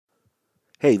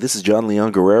Hey, this is John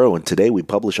Leon Guerrero, and today we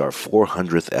publish our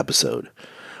 400th episode.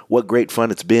 What great fun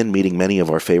it's been meeting many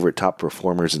of our favorite top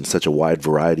performers in such a wide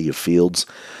variety of fields,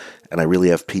 and I really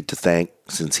have Pete to thank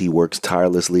since he works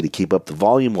tirelessly to keep up the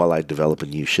volume while I develop a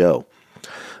new show.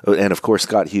 And of course,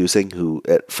 Scott Huesing, who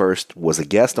at first was a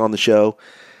guest on the show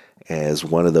as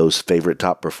one of those favorite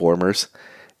top performers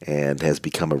and has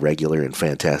become a regular and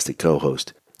fantastic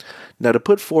co-host. Now, to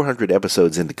put 400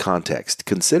 episodes into context,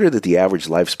 consider that the average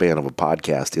lifespan of a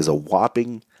podcast is a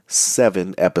whopping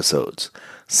 7 episodes.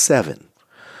 7.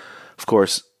 Of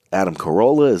course, Adam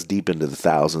Carolla is deep into the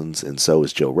thousands, and so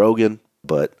is Joe Rogan,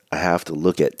 but I have to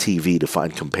look at TV to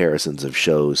find comparisons of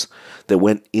shows that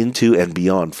went into and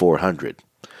beyond 400.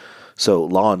 So,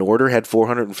 Law & Order had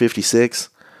 456,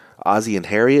 Ozzie and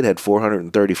Harriet had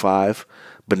 435,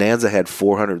 Bonanza had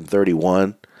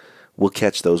 431. We'll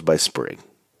catch those by spring.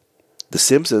 The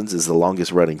Simpsons is the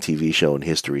longest-running TV show in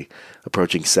history,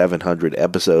 approaching 700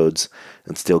 episodes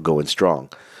and still going strong.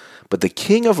 But the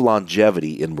king of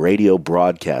longevity in radio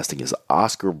broadcasting is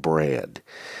Oscar Brand.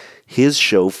 His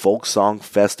show, Folk Song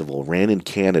Festival, ran in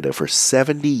Canada for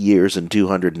 70 years and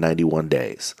 291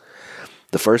 days.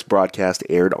 The first broadcast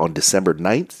aired on December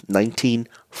 9th,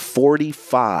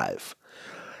 1945.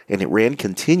 And it ran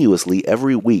continuously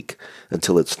every week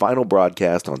until its final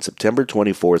broadcast on September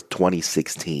 24th,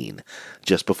 2016,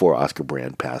 just before Oscar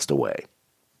Brand passed away.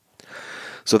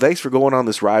 So thanks for going on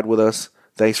this ride with us.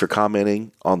 Thanks for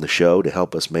commenting on the show to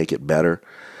help us make it better,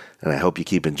 and I hope you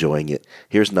keep enjoying it.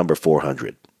 Here's number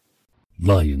 400.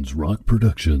 Lions Rock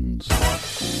Productions.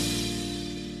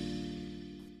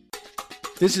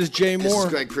 This is Jay Moore. This is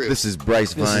Greg Crew. This is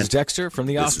Bryce Vine. This is Dexter from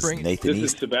The Offspring. This is Nathan This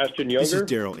East. is Sebastian Younger. This is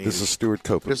Daryl Aney. This is Stuart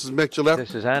Copeland. This is Mick Gillette.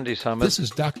 This is Andy Summit. This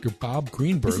is Dr. Bob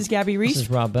Greenberg. This is Gabby Reese. This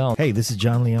is Rob Bell. Hey, this is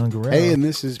John Leon Guerrero. Hey, and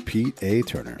this is Pete A.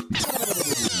 Turner.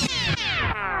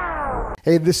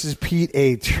 Hey, this is Pete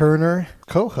A. Turner,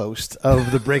 co-host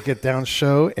of the Break It Down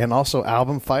show and also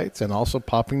Album Fights and also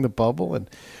Popping the Bubble and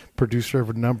producer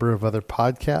of a number of other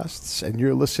podcasts. And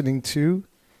you're listening to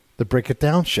the Break It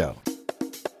Down show.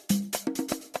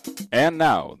 And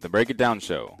now, the Break It Down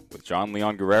show with John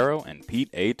Leon Guerrero and Pete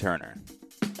A. Turner.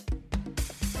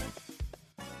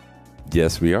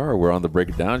 Yes, we are. We're on the Break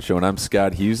It Down show, and I'm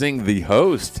Scott Huesing, the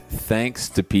host, thanks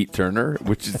to Pete Turner,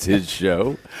 which is his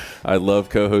show. I love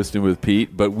co-hosting with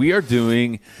Pete, but we are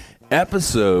doing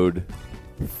episode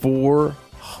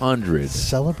 400.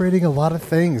 Celebrating a lot of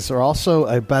things. Or also,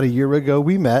 about a year ago,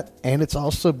 we met, and it's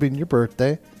also been your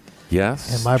birthday.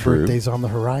 Yes, and my true. birthday's on the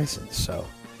horizon, so.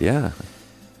 Yeah.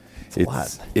 It's a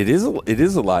lot. It is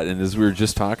a lot, and as we were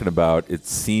just talking about, it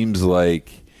seems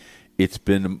like it's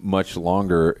been much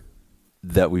longer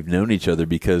that we've known each other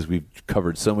because we've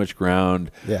covered so much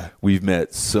ground. Yeah. We've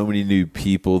met so many new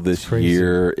people this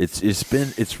year.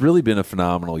 It's really been a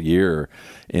phenomenal year,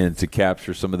 and to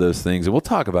capture some of those things, and we'll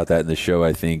talk about that in the show,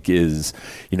 I think, is,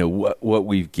 what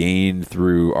we've gained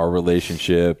through our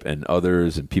relationship and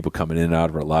others and people coming in and out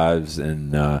of our lives,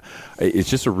 and it's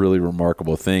just a really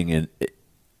remarkable thing. And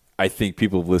I think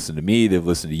people have listened to me, they've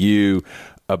listened to you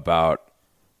about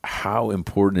how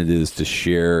important it is to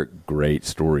share great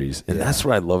stories. And that's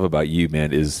what I love about you,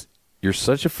 man, is you're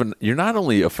you're not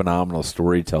only a phenomenal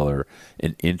storyteller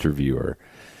and interviewer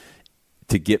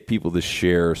to get people to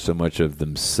share so much of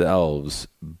themselves,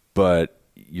 but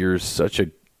you're just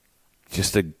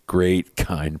a great,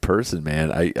 kind person,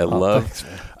 man. I love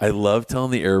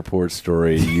telling the airport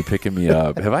story, you picking me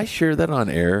up. Have I shared that on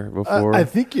air before? I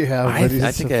think you have. I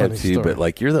think I have too,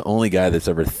 but you're the only guy that's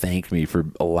ever thanked me for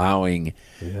allowing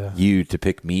you to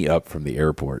pick me up from the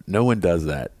airport. No one does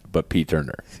that but Pete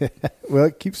Turner. Well,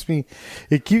 it keeps me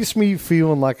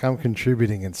feeling like I'm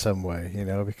contributing in some way,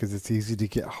 because it's easy to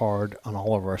get hard on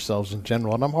all of ourselves in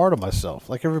general, and I'm hard on myself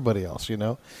like everybody else,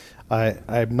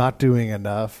 I'm not doing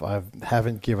enough. I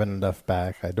haven't given enough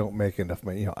back. I don't make enough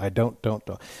money. I don't.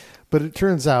 But it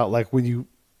turns out, like, when you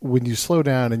slow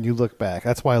down and you look back,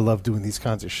 that's why I love doing these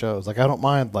kinds of shows. Like, I don't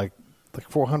mind like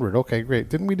 400. Okay, great.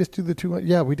 Didn't we just do the 200?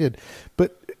 Yeah, we did.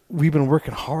 But we've been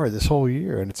working hard this whole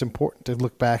year, and it's important to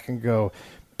look back and go,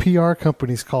 PR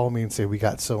companies call me and say, we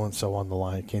got so-and-so on the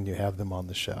line. Can you have them on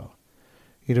the show?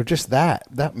 Just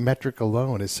that metric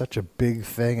alone is such a big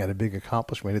thing and a big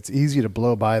accomplishment. It's easy to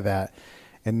blow by that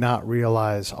and not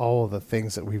realize all of the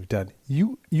things that we've done.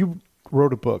 You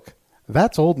wrote a book.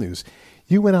 That's old news.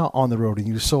 You went out on the road and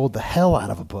you sold the hell out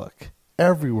of a book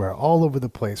everywhere, all over the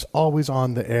place, always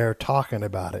on the air talking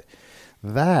about it.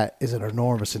 That is an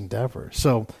enormous endeavor.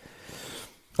 So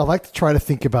I like to try to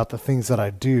think about the things that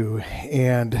I do,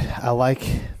 and I like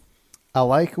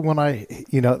when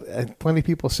plenty of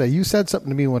people say, you said something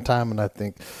to me one time, and I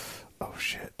think, oh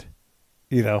shit,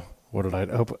 I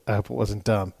hope it wasn't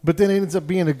dumb. But then it ends up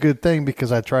being a good thing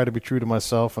because I try to be true to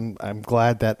myself, and I'm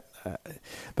glad that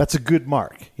that's a good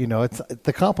mark. You know,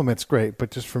 the compliment's great,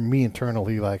 but just for me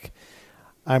internally, like,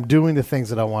 I'm doing the things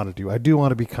that I want to do. I do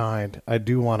want to be kind. I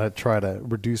do want to try to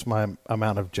reduce my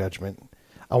amount of judgment.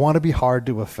 I want to be hard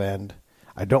to offend.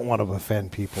 I don't want to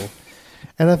offend people.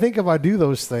 And I think if I do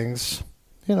those things,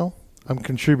 you know, I'm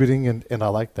contributing, and I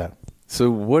like that. So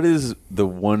what is the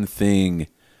one thing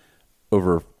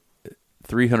over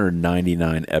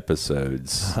 399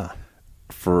 episodes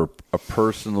for a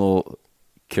personal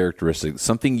characteristic,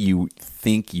 something you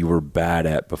think you were bad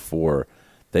at before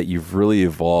that you've really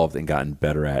evolved and gotten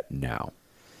better at now?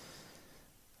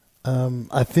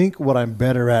 I think what I'm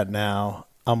better at now,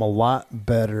 I'm a lot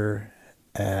better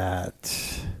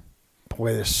at,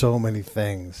 boy, there's so many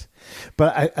things.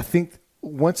 But I think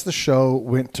once the show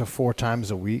went to 4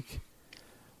 times a week,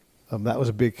 that was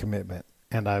a big commitment.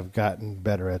 And I've gotten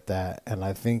better at that. And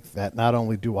I think that not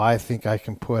only do I think I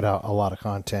can put out a lot of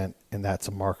content, and that's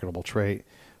a marketable trait,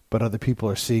 but other people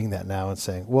are seeing that now and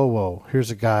saying, whoa,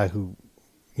 here's a guy who,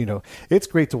 you know, it's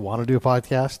great to want to do a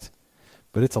podcast,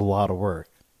 but it's a lot of work.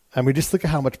 I mean, just look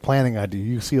at how much planning I do.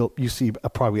 You see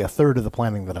probably a third of the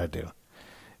planning that I do,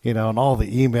 you know, and all the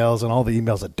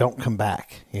emails that don't come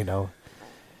back, you know.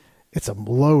 It's a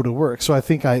load of work. So I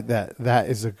think that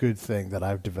is a good thing that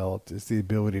I've developed, is the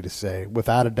ability to say,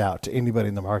 without a doubt, to anybody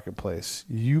in the marketplace,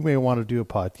 you may want to do a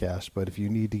podcast, but if you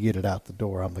need to get it out the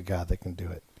door, I'm the guy that can do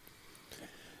it.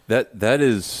 That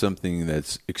is something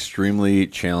that's extremely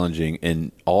challenging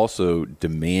and also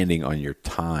demanding on your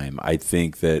time. I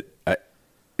think that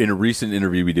in a recent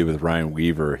interview we did with Ryan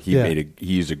Weaver, he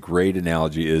used a great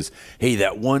analogy is, hey,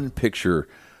 that one picture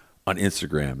on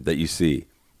Instagram that you see,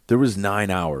 there was 9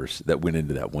 hours that went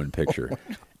into that one picture.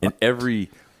 And every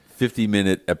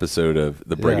 50-minute episode of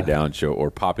the Break It Down show or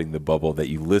Popping the Bubble that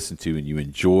you listen to and you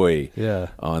enjoy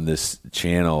on this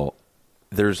channel,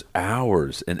 there's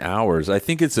hours and hours. I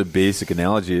think it's a basic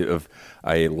analogy of,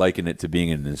 I liken it to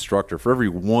being an instructor. For every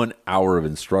 1 hour of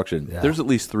instruction, there's at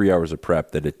least 3 hours of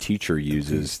prep that a teacher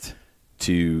uses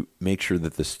to make sure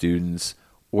that the students,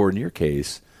 or in your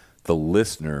case, the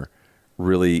listener,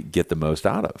 really get the most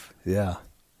out of. Yeah.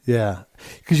 Yeah.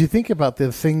 Because you think about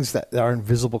the things that are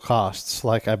invisible costs.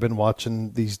 Like, I've been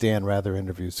watching these Dan Rather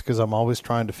interviews because I'm always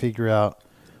trying to figure out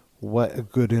what a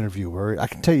good interviewer. I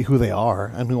can tell you who they are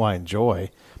and who I enjoy,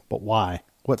 but why?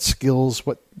 What skills,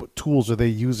 what tools are they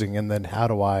using, and then how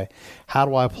do I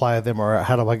apply them, or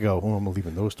how do I go, I'm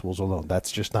leaving those tools alone.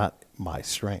 That's just not my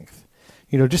strength.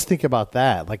 You know, just think about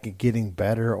that, like getting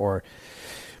better or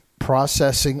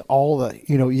processing all the,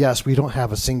 you know, yes, we don't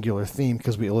have a singular theme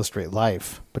because we illustrate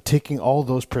life, but taking all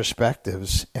those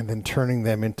perspectives and then turning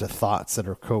them into thoughts that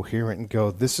are coherent and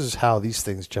go, this is how these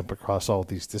things jump across all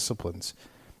these disciplines.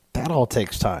 That all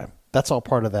takes time. That's all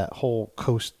part of that whole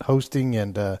hosting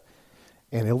and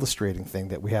illustrating thing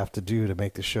that we have to do to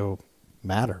make the show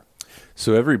matter.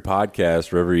 So every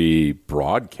podcast or every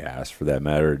broadcast, for that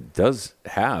matter, does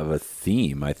have a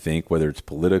theme, I think, whether it's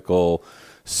political,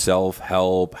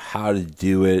 self-help, how to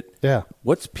do it. Yeah.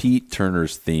 What's Pete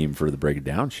Turner's theme for the Break It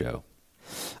Down show?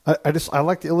 I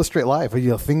like to illustrate life, you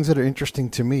know, things that are interesting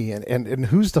to me, and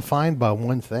who's defined by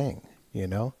one thing, you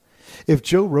know? If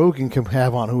Joe Rogan can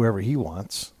have on whoever he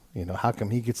wants, you know, how come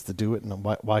he gets to do it and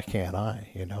why can't I,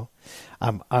 you know?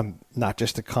 I'm not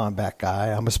just a combat guy.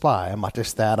 I'm a spy. I'm not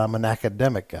just that. I'm an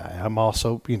academic guy. I'm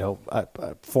also, you know,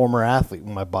 a former athlete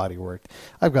when my body worked.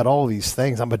 I've got all these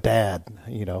things. I'm a dad,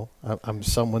 you know. I'm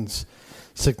someone's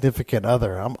significant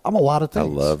other. I'm a lot of things. I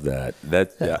love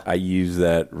that. I used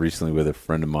that recently with a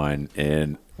friend of mine,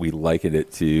 and we likened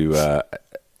it to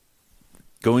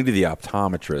going to the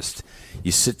optometrist.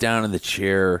 You sit down in the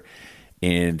chair,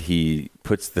 and he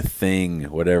puts the thing,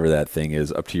 whatever that thing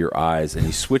is, up to your eyes, and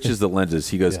he switches the lenses.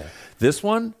 He goes, this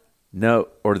one? No,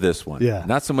 or this one. Yeah.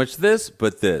 Not so much this,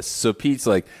 but this. So Pete's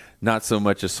like, not so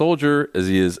much a soldier as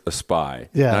he is a spy.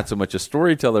 Yeah. Not so much a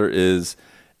storyteller is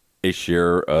a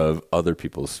share of other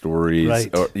people's stories.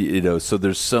 Right. Or, you know, so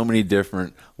there's so many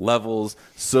different levels,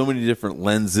 so many different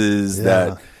lenses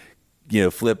that, you know,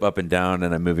 flip up and down,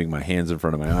 and I'm moving my hands in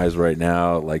front of my eyes right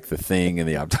now, like the thing in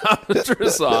the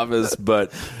optometrist's office.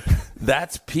 But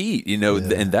that's Pete, you know,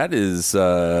 and that is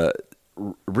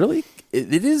really,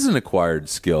 it is an acquired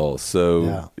skill.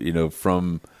 So, you know,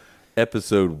 from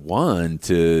episode 1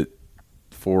 to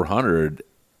 400,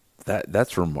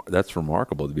 that's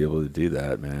remarkable to be able to do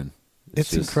that, man.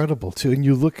 It's incredible too. And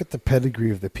you look at the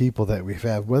pedigree of the people that we've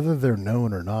had, whether they're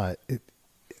known or not,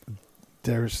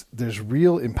 there's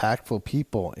real impactful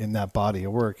people in that body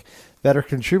of work that are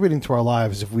contributing to our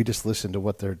lives if we just listen to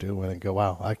what they're doing and go,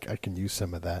 wow, I can use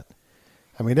some of that.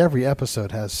 I mean, every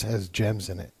episode has gems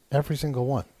in it. Every single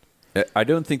one. I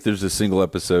don't think there's a single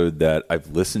episode that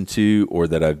I've listened to or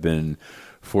that I've been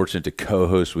fortunate to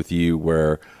co-host with you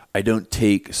where I don't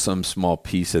take some small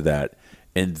piece of that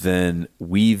and then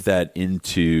weave that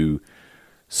into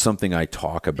something I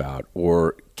talk about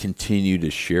or continue to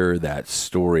share that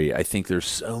story. I think there's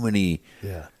so many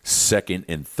second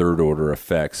and third order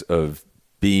effects of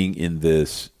being in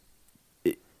this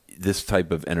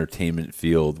type of entertainment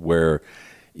field where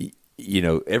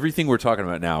everything we're talking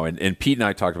about now, and Pete and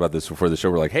I talked about this before the show.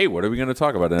 We're like, hey, what are we going to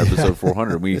talk about in episode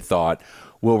 400? And we thought,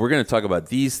 well, we're going to talk about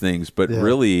these things, but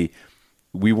really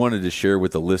we wanted to share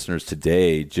with the listeners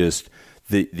today just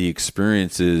the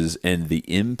experiences and the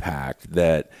impact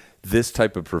that this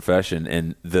type of profession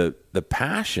and the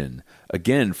passion,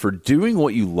 again, for doing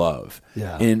what you love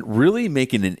and really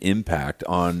making an impact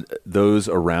on those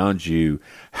around you,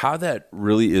 how that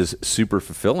really is super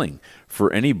fulfilling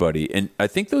for anybody. And I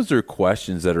think those are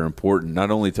questions that are important,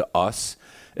 not only to us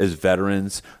as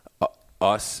veterans,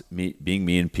 being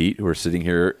me and Pete, who are sitting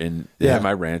here at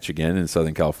my ranch again in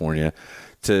Southern California,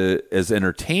 to as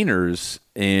entertainers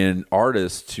and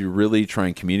artists to really try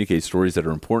and communicate stories that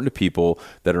are important to people,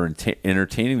 that are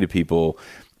entertaining to people,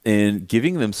 and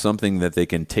giving them something that they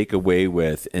can take away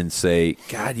with and say,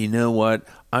 God, you know what?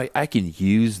 I can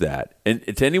use that. And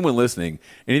to anyone listening,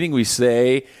 anything we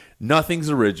say, nothing's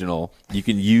original. You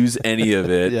can use any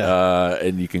of it,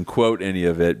 and you can quote any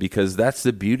of it, because that's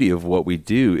the beauty of what we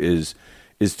do is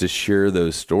to share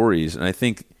those stories. And I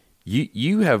think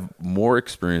you have more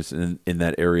experience in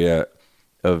that area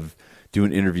of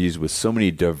doing interviews with so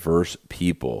many diverse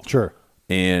people. Sure.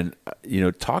 And,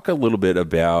 talk a little bit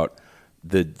about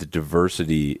the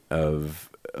diversity of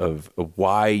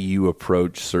why you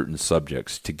approach certain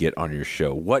subjects to get on your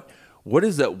show. What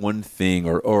is that one thing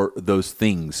or those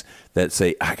things that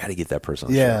say, I got to get that person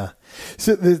on the show?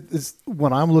 So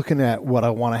when I'm looking at what I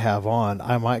want to have on,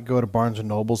 I might go to Barnes and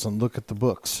Nobles and look at the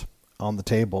books on the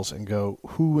tables and go,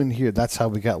 who in here? That's how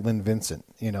we got Lynn Vincent.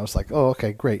 It's like, oh,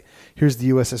 okay, great. Here's the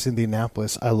USS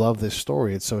Indianapolis. I love this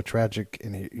story. It's so tragic.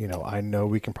 And, I know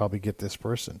we can probably get this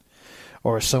person.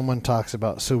 Or someone talks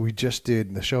about, so we just did,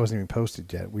 and the show hasn't even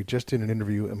posted yet. We just did an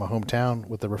interview in my hometown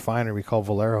with a refinery we call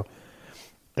Valero.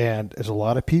 And there's a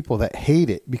lot of people that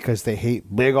hate it because they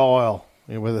hate big oil.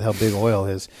 Where the hell big oil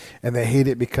is. And they hate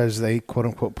it because they, quote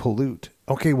unquote, pollute.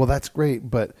 Okay, well, that's great.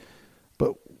 But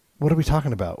what are we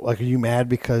talking about? Like, are you mad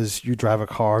because you drive a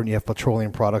car and you have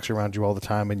petroleum products around you all the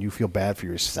time and you feel bad for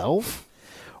yourself?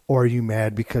 Or are you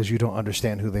mad because you don't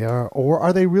understand who they are? Or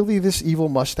are they really this evil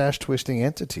mustache twisting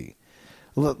entity?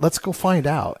 Let's go find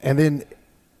out. And then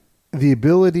the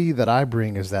ability that I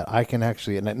bring is that I can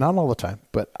actually, and not all the time,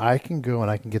 but I can go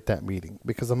and I can get that meeting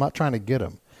because I'm not trying to get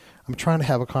them. I'm trying to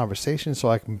have a conversation so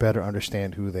I can better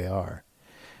understand who they are.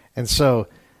 And so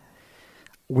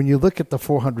when you look at the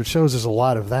 400 shows, there's a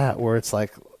lot of that where it's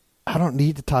like, I don't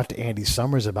need to talk to Andy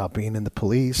Summers about being in the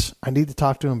police. I need to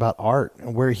talk to him about art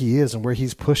and where he is and where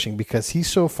he's pushing because he's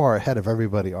so far ahead of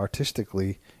everybody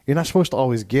artistically. You're not supposed to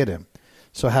always get him.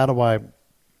 So how do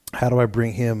I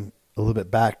bring him a little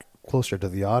bit back closer to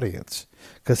the audience?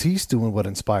 Because he's doing what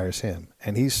inspires him.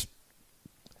 And he's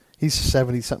a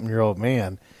 70-something-year-old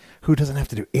man who doesn't have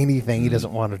to do anything he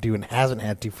doesn't want to do and hasn't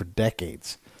had to for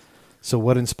decades. So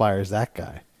what inspires that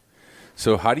guy?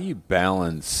 So how do you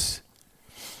balance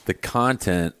the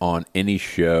content on any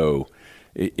show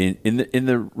in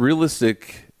the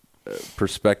realistic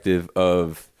perspective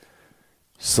of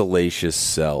salacious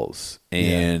sells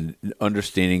and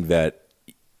understanding that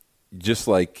just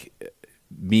like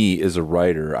me as a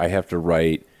writer, I have to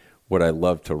write what I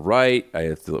love to write. I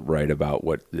have to write about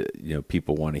what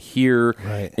people want to hear.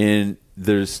 Right. And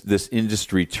there's this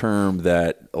industry term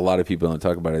that a lot of people don't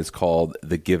talk about. It's called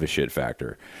the give a shit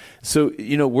factor. So,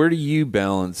 where do you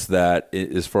balance that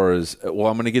as far as, well,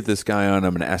 I'm going to get this guy on,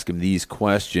 I'm going to ask him these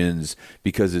questions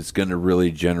because it's going to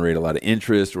really generate a lot of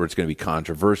interest or it's going to be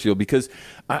controversial? Because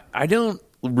I don't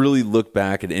really look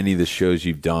back at any of the shows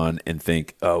you've done and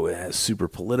think, oh, it's super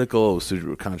political,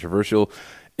 super controversial.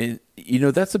 And,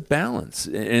 that's a balance.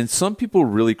 And some people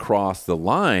really cross the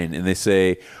line and they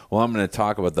say, well, I'm going to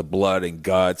talk about the blood and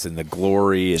guts and the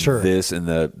glory and this and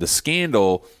the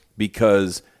scandal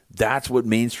because that's what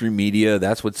mainstream media,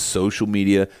 that's what social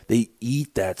media, they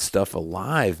eat that stuff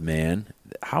alive, man.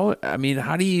 How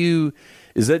do you,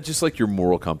 is that just like your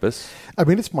moral compass? I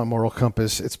mean, it's my moral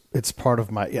compass. It's part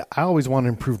of I always want to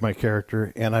improve my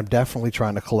character and I'm definitely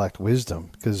trying to collect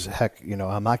wisdom because heck,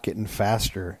 I'm not getting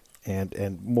faster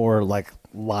and more like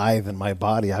lithe in my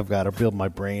body. I've got to build my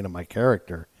brain and my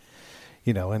character,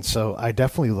 and so I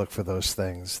definitely look for those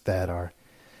things that are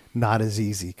not as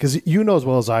easy. Because you know as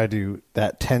well as I do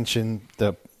that tension,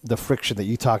 the friction that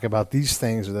you talk about, these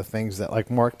things are the things that,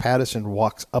 like Mark Pattison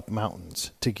walks up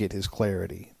mountains to get his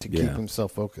clarity, to keep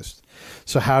himself focused.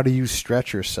 So how do you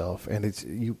stretch yourself? And it's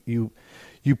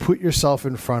you put yourself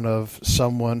in front of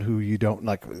someone who you don't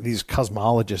like. These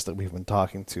cosmologists that we've been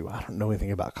talking to, I don't know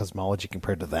anything about cosmology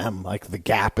compared to them. Like, the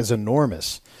gap is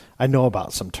enormous. I know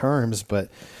about some terms, but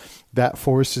that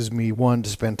forces me, one, to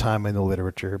spend time in the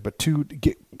literature, but two, to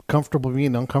get comfortable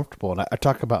being uncomfortable. And I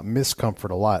talk about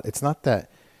miscomfort a lot. It's not that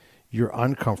you're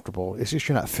uncomfortable. It's just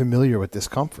you're not familiar with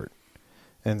discomfort.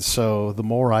 And so the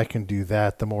more I can do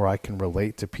that, the more I can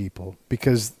relate to people.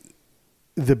 Because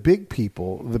the big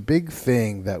people, the big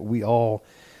thing that we all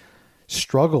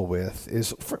struggle with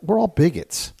is we're all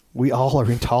bigots. We all are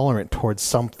intolerant towards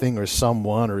something or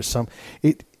someone or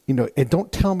and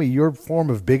don't tell me your form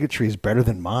of bigotry is better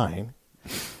than mine.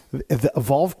 The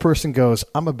evolved person goes,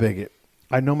 I'm a bigot.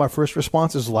 I know my first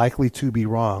response is likely to be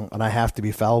wrong, and I have to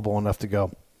be fallible enough to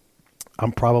go,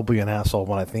 I'm probably an asshole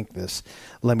when I think this.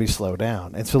 Let me slow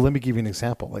down. And so let me give you an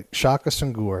example. Like Shaka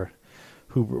Senghor,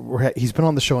 he's been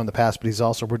on the show in the past, but he's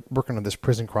also working on this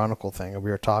Prison Chronicle thing, and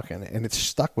we were talking, and it's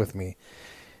stuck with me.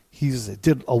 He's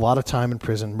did a lot of time in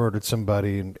prison, murdered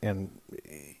somebody, and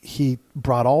he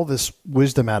brought all this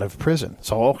wisdom out of prison.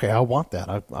 So, okay, I want that.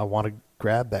 I want to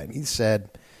grab that. And he said,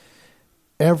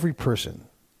 every person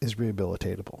is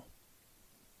rehabilitatable.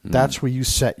 That's where you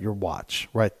set your watch,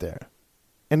 right there.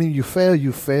 And then you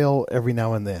fail every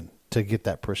now and then to get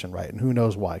that person right. And who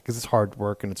knows why, because it's hard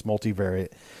work and it's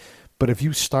multivariate. But if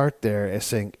you start there as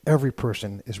saying every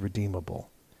person is redeemable,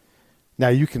 now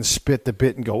you can spit the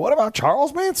bit and go, what about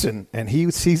Charles Manson? And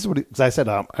he sees what, because I said,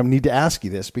 I need to ask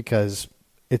you this because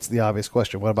it's the obvious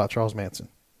question. What about Charles Manson?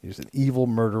 He was an evil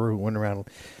murderer who went around.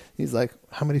 He's like,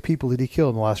 how many people did he kill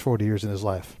in the last 40 years in his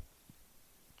life?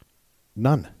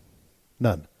 None.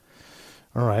 All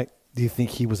right. Do you think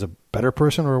he was a better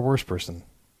person or a worse person?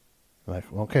 Like,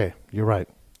 okay, you're right.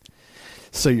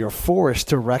 So you're forced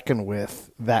to reckon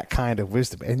with that kind of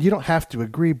wisdom. And you don't have to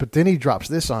agree, but then he drops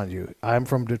this on you. I'm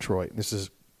from Detroit. This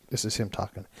is him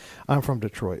talking. I'm from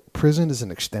Detroit. Prison is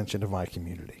an extension of my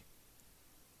community.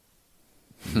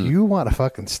 You want to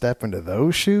fucking step into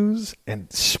those shoes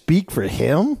and speak for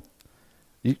him?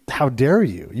 How dare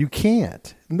you? You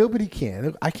can't. Nobody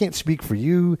can. I can't speak for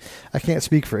you. I can't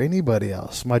speak for anybody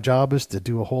else. My job is to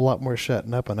do a whole lot more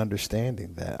shutting up and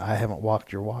understanding that I haven't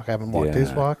walked your walk. I haven't walked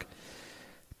his walk.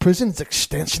 Prison's an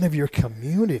extension of your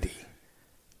community.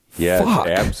 Yeah, Fuck.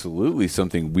 It's absolutely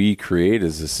something we create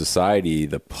as a society.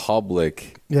 The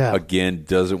public, again,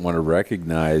 doesn't want to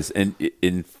recognize. And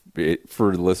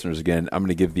for the listeners, again, I'm going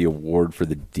to give the award for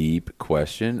the deep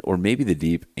question or maybe the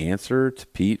deep answer to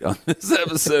Pete on this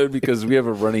episode because we have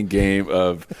a running game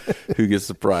of who gets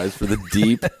the prize for the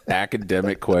deep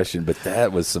academic question. But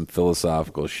that was some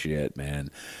philosophical shit, man.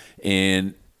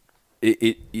 And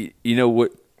you know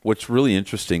what's really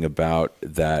interesting about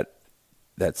that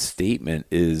statement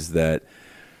is that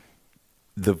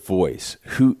the voice,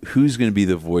 who's going to be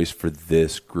the voice for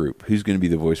this group? Who's going to be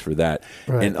the voice for that?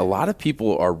 Right. And a lot of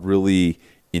people are really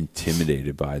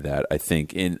intimidated by that, I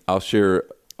think. And I'll share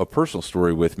a personal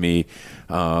story with me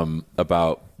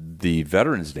about the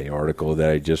Veterans Day article that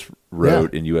I just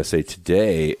wrote in USA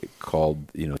Today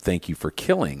called, Thank You for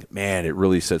Killing. Man, it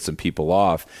really set some people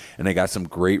off. And I got some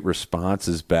great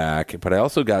responses back. But I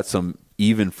also got some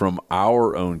even from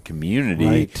our own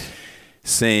community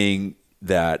saying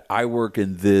that I work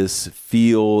in this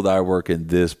field, I work in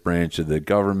this branch of the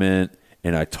government,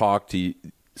 and I talked to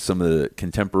some of the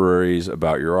contemporaries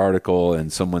about your article,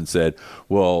 and someone said,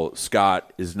 well,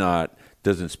 Scott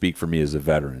doesn't speak for me as a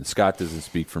veteran. Scott doesn't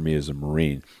speak for me as a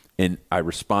Marine. And I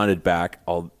responded back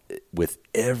with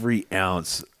every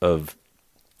ounce of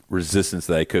resistance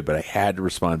that I could, but I had to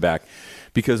respond back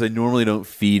because I normally don't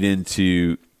feed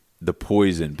into the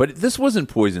poison. But this wasn't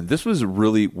poison. This was a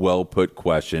really well put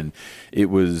question. It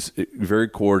was very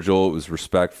cordial. It was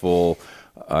respectful.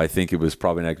 I think it was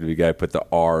probably not going to be a guy put the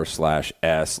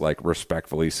R/S, like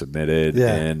respectfully submitted.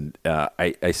 Yeah. And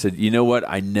I said, you know what?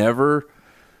 I never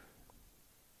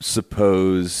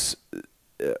suppose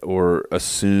or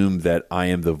assume that I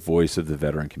am the voice of the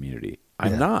veteran community.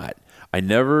 I'm not. I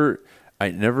never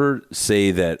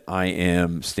say that I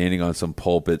am standing on some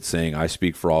pulpit saying I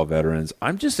speak for all veterans.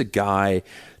 I'm just a guy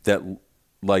that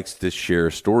likes to share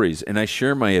stories, and I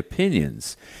share my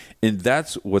opinions. And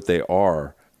that's what they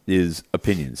are, is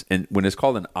opinions. And when it's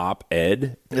called an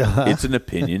op-ed, it's an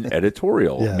opinion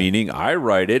editorial, meaning I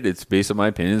write it. It's based on my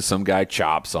opinion. Some guy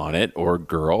chops on it, or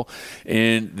girl,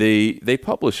 and they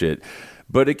publish it.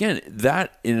 But again,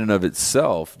 that in and of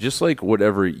itself, just like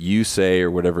whatever you say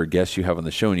or whatever guests you have on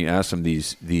the show and you ask them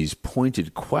these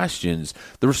pointed questions,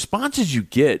 the responses you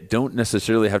get don't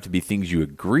necessarily have to be things you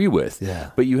agree with.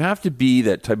 Yeah. But you have to be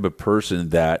that type of person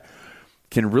that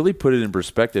can really put it in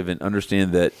perspective and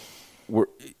understand that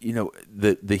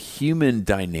the human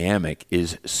dynamic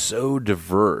is so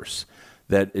diverse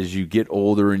that as you get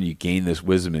older and you gain this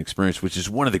wisdom and experience, which is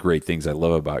one of the great things I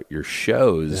love about your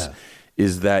shows,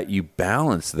 is that you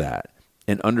balance that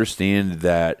and understand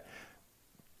that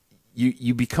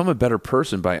you become a better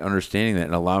person by understanding that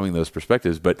and allowing those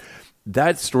perspectives. But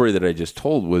that story that I just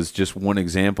told was just one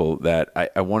example that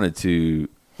I wanted to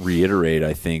reiterate,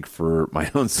 I think, for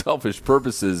my own selfish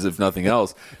purposes, if nothing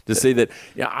else, to say that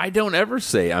I don't ever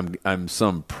say I'm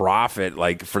some prophet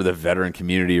like for the veteran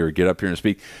community or get up here and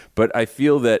speak. But I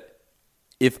feel that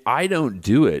if I don't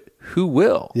do it, who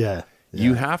will? Yeah.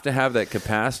 You have to have that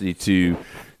capacity to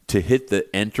hit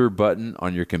the enter button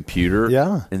on your computer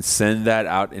and send that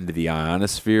out into the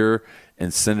ionosphere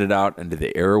and send it out into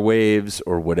the airwaves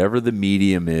or whatever the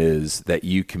medium is that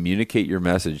you communicate your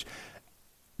message.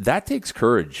 That takes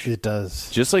courage. It does.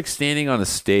 Just like standing on a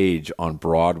stage on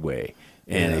Broadway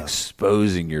and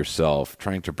exposing yourself,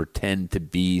 trying to pretend to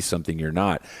be something you're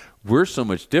not. We're so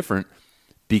much different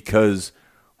because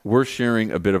we're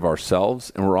sharing a bit of ourselves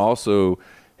and we're also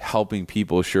helping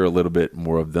people share a little bit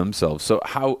more of themselves. So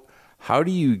how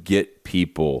do you get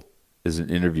people as an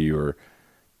interviewer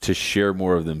to share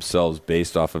more of themselves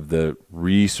based off of the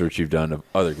research you've done of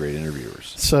other great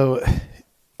interviewers? So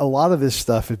a lot of this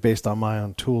stuff is based on my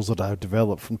own tools that I've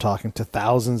developed from talking to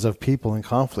thousands of people in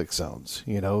conflict zones.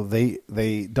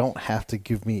 They don't have to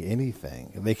give me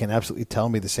anything. They can absolutely tell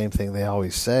me the same thing they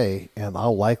always say, and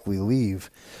I'll likely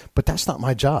leave. But that's not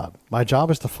my job. My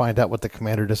job is to find out what the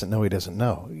commander doesn't know he doesn't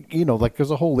know. Like there's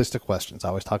a whole list of questions. I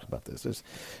always talk about this. There's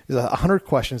 100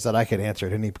 questions that I could answer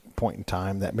at any point in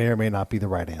time that may or may not be the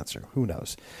right answer. Who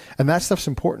knows? And that stuff's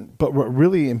important. But what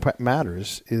really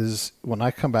matters is when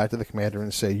I come back to the commander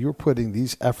and say, you're putting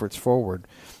these efforts forward,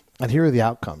 and here are the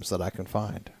outcomes that I can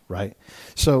find, right?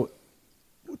 So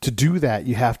to do that,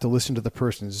 you have to listen to the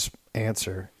person's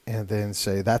answer and then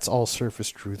say, that's all surface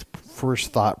truth,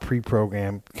 first thought,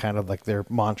 pre-programmed, kind of like their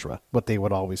mantra, what they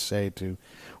would always say to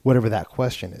whatever that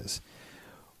question is.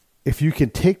 If you can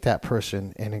take that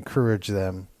person and encourage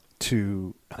them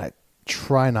to, and I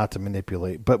try not to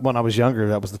manipulate, but when I was younger,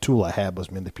 that was the tool I had, was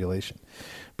manipulation.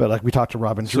 But like we talked to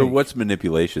Robin Drake. So what's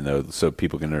manipulation, though, so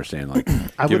people can understand? Like,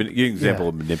 give an example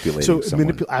of manipulating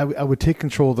someone. I would take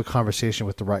control of the conversation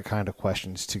with the right kind of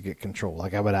questions to get control.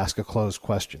 Like I would ask a closed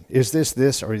question: is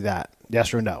this or that?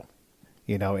 Yes or no?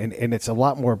 And it's a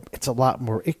lot more.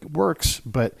 It works,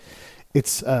 but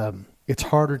it's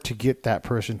harder to get that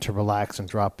person to relax and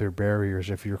drop their barriers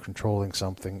if you're controlling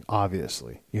something,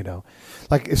 obviously,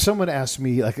 Like if someone asks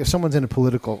me, like if someone's in a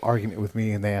political argument with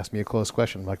me and they ask me a closed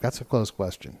question, I'm like, that's a closed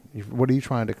question. What are you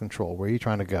trying to control? Where are you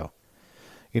trying to go?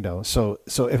 So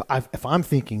if I'm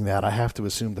thinking that, I have to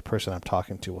assume the person I'm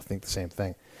talking to will think the same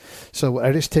thing. So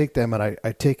I just take them and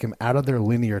I take them out of their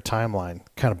linear timeline,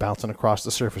 kind of bouncing across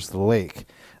the surface of the lake.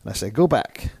 And I say, go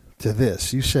back to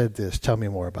this. You said this. Tell me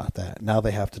more about that. Now they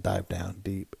have to dive down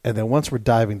deep. And then once we're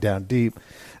diving down deep,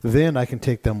 then I can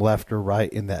take them left or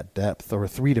right in that depth or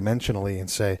three-dimensionally and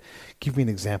say, give me an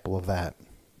example of that.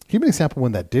 Give me an example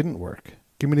when that didn't work.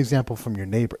 Give me an example from your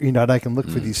neighbor. And I can look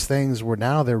for these things where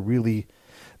now they're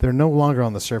no longer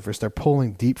on the surface. They're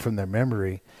pulling deep from their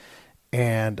memory.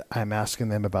 And I'm asking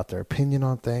them about their opinion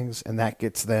on things, and that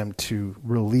gets them to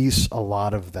release a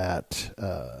lot of that.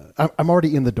 I'm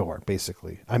already in the door,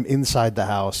 basically. I'm inside the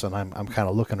house, and I'm kind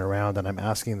of looking around, and I'm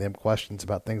asking them questions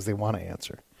about things they want to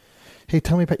answer. Hey,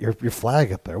 tell me about your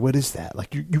flag up there. What is that?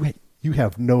 Like you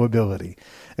have no ability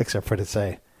except for to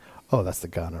say, oh, that's the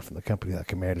gunner from the company that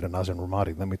commanded when I was in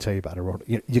Ramadi. Let me tell you about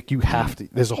it. You have to.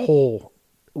 There's a whole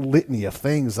litany of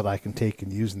things that I can take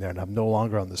and use in there, and I'm no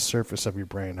longer on the surface of your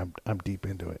brain. I'm deep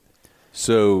into it.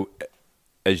 So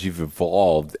as you've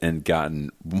evolved and gotten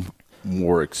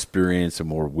more experience and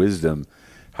more wisdom,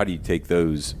 how do you take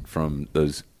those from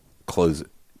those closed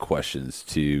questions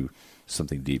to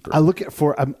something deper?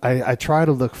 I try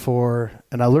to look for,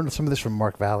 and I learned some of this from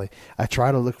Mark Valley, I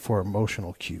try to look for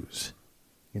emotional cues.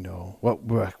 What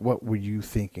were you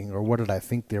thinking, or what did I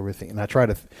think they were thinking? And I try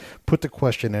to put the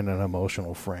question in an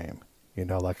emotional frame.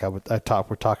 Like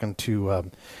we're talking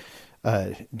to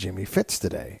Jimmy Fitz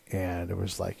today, and it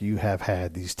was like, you have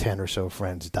had these 10 or so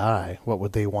friends die. What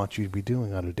would they want you to be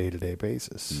doing on a day-to-day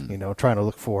basis? Trying to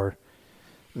look for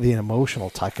the emotional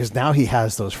tie, because now he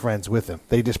has those friends with him.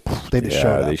 They just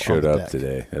showed up. They showed up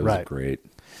today. That was great.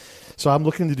 So I'm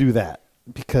looking to do that.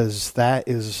 because that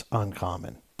is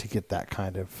uncommon to get that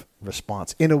kind of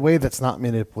response in a way that's not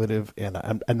manipulative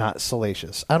and not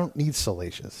salacious. I don't need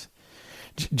salacious.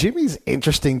 Jimmy's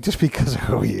interesting just because of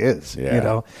who he is. Yeah. You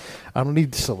know, I don't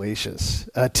need salacious.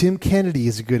 Tim Kennedy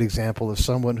is a good example of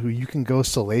someone who you can go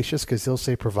salacious because he'll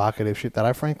say provocative shit that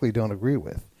I frankly don't agree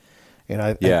with.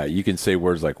 And you can say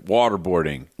words like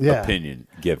waterboarding, opinion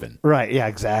given. Right. Yeah,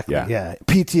 exactly. Yeah.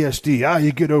 PTSD.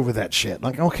 You get over that shit.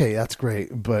 Like, okay, that's great.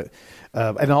 But,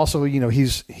 and also, you know,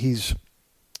 he's,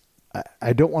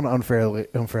 I don't want to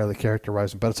unfairly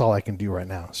characterize him, but it's all I can do right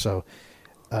now. So,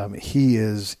 he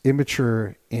is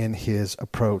immature in his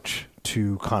approach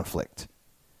to conflict.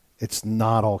 It's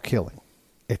not all killing.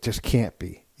 It just can't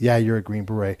be. Yeah, you're a Green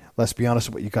Beret. Let's be honest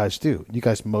with what you guys do. You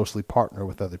guys mostly partner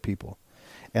with other people.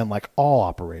 And like all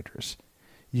operators,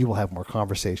 you will have more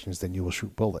conversations than you will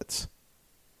shoot bullets.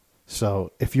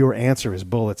 So if your answer is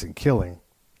bullets and killing,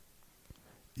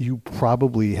 you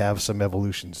probably have some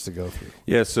evolutions to go through.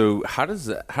 Yeah. So how does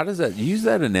that use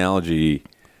that analogy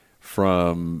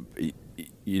from,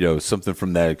 you know, something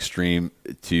from that extreme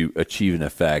to achieve an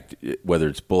effect, whether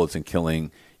it's bullets and killing,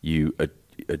 you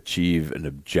achieve an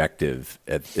objective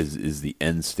is the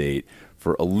end state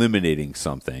for eliminating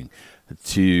something,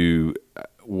 to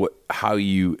how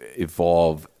you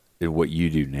evolve in what you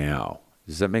do now.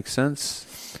 Does that make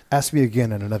sense? Ask me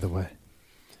again in another way.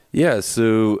 Yeah.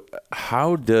 So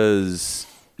how does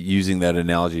using that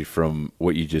analogy from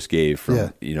what you just gave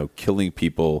from, you know, killing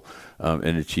people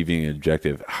and achieving an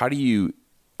objective, how do you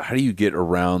get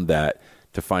around that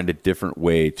to find a different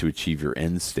way to achieve your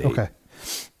end state? Okay.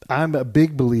 I'm a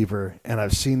big believer, and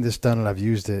I've seen this done and I've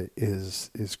used it, is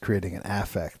creating an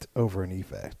affect over an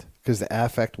effect. Because the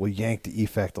affect will yank the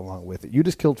effect along with it. You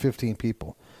just killed 15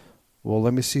 people. Well,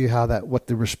 let me see what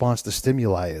the response to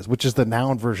stimuli is, which is the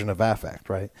noun version of affect,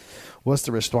 right? What's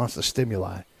the response to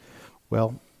stimuli?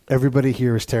 Well, everybody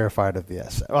here is terrified of the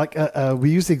S. Like we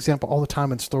use the example all the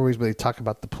time in stories where they talk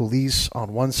about the police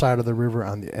on one side of the river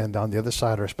and on the other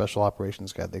side are a special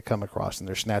operations guy. They come across and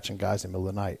they're snatching guys in the middle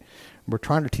of the night. We're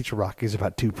trying to teach Iraqis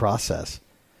about due process.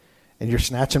 And you're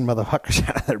snatching motherfuckers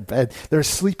out of their bed. They're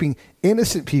sleeping.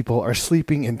 Innocent people are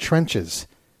sleeping in trenches.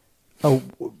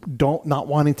 Not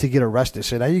wanting to get arrested.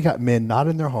 So now you got men not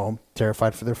in their home,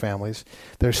 terrified for their families.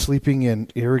 They're sleeping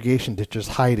in irrigation ditches,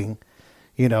 hiding,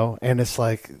 you know, and it's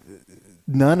like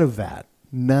none of that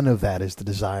is the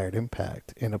desired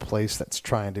impact in a place that's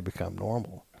trying to become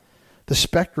normal. The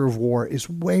specter of war is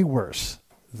way worse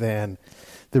than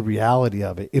the reality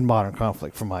of it in modern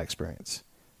conflict, from my experience.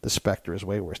 The specter is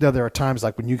way worse. Now, there are times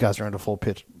like when you guys are in a full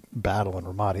pitch battle in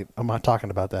Ramadi. I'm not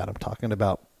talking about that. I'm talking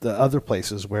about the other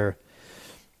places where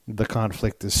the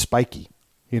conflict is spiky,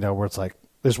 you know, where it's like,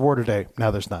 there's war today, now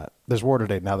there's not. There's war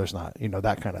today, now there's not, you know,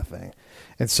 that kind of thing.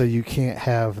 And so you can't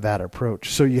have that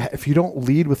approach. So if you don't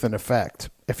lead with an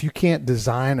effect, if you can't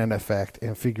design an effect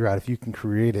and figure out if you can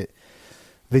create it,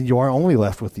 then you are only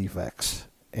left with effects.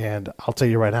 And I'll tell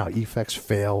you right now, effects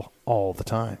fail all the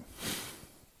time.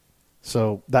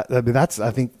 So that's, I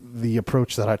think, the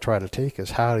approach that I try to take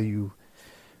is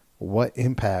what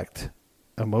impact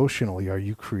emotionally are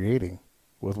you creating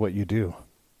with what you do?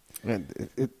 And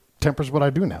it tempers what I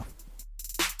do now.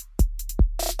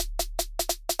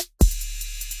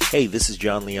 Hey, this is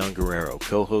John Leon Guerrero,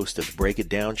 co-host of the Break It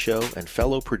Down show and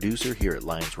fellow producer here at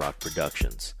Lions Rock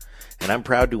Productions. And I'm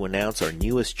proud to announce our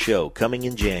newest show coming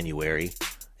in January.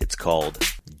 It's called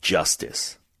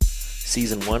Justice.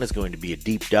 Season 1 is going to be a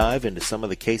deep dive into some of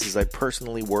the cases I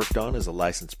personally worked on as a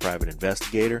licensed private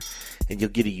investigator, and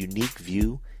you'll get a unique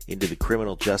view into the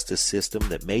criminal justice system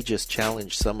that may just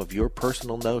challenge some of your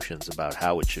personal notions about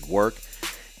how it should work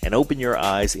and open your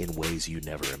eyes in ways you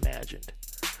never imagined.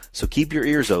 So keep your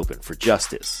ears open for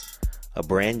Justice, a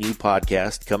brand new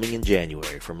podcast coming in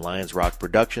January from Lions Rock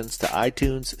Productions to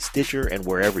iTunes, Stitcher, and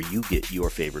wherever you get your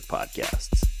favorite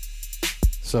podcasts.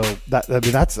 So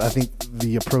that's, I think,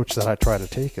 the approach that I try to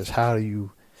take is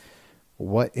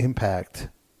what impact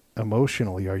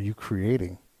emotionally are you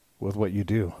creating with what you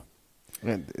do?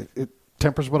 And it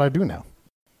tempers what I do now.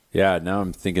 Yeah, now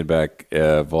I'm thinking back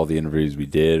of all the interviews we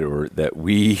did or that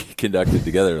we conducted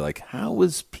together. Like, how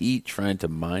was Pete trying to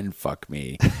mind fuck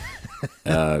me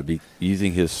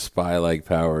using his spy-like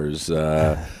powers?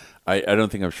 I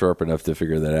don't think I'm sharp enough to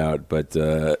figure that out, but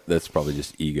that's probably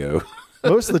just ego.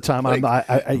 Most of the time, I'm lost.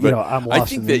 I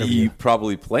think that you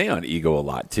probably play on ego a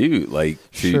lot too. Like,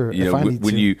 sure,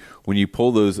 when you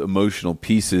pull those emotional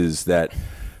pieces that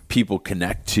people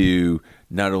connect to,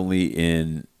 not only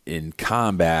in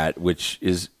combat, which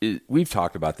is we've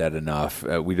talked about that enough.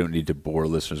 We don't need to bore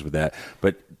listeners with that,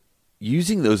 but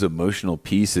using those emotional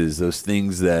pieces, those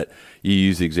things that you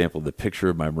use, the example of the picture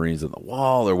of my Marines on the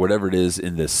wall or whatever it is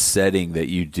in the setting that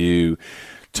you do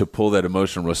to pull that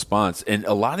emotional response. And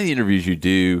a lot of the interviews you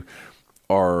do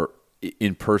are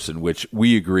in person, which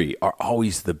we agree are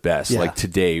always the best. Yeah. Like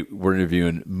today, we're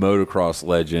interviewing motocross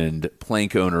legend,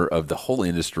 plank owner of the whole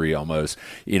industry almost,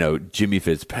 Jimmy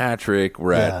Fitzpatrick.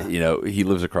 We're at, he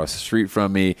lives across the street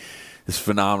from me. This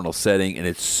phenomenal setting, and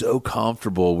it's so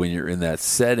comfortable when you're in that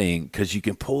setting because you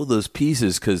can pull those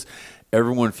pieces because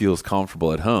everyone feels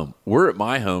comfortable at home. We're at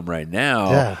my home right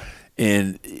now,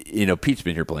 and Pete's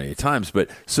been here plenty of times.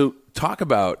 But so talk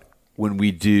about when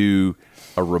we do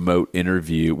a remote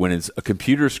interview, when it's a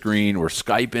computer screen or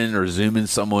Skyping or Zooming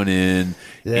someone in,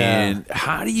 and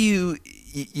how do you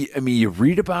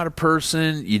read about a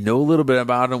person, you know a little bit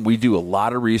about them. We do a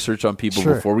lot of research on people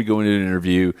before we go into an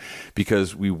interview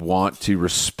because we want to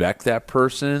respect that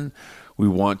person. We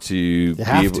want to you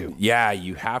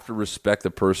have to respect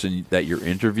the person that you're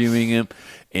interviewing him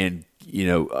and,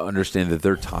 understand that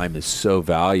their time is so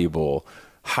valuable.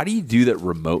 How do you do that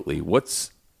remotely? What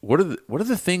are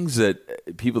the things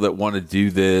that people that want to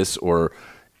do this, or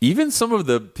even some of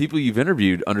the people you've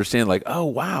interviewed understand, like, oh,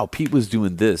 wow, Pete was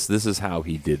doing this. This is how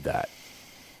he did that.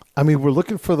 I mean, we're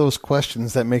looking for those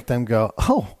questions that make them go,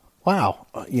 oh, wow,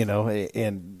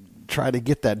 and try to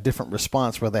get that different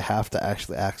response where they have to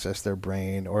actually access their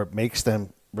brain or it makes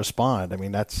them respond. I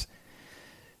mean,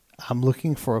 I'm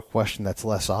looking for a question that's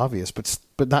less obvious,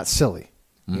 but not silly.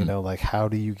 Like, how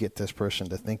do you get this person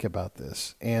to think about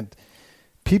this? And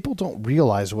people don't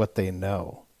realize what they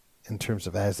know in terms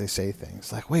of as they say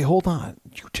things like, wait, hold on,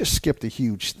 you just skipped a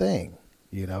huge thing.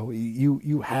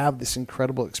 You have this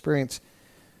incredible experience.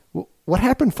 What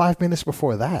happened 5 minutes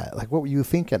before that? Like, what were you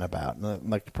thinking about? And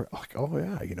like, oh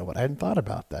yeah, you know what? I hadn't thought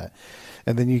about that.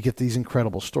 And then you get these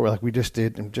incredible stories like we just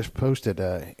did and just posted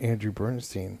Andrew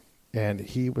Bernstein. And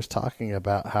he was talking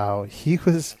about how he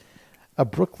was a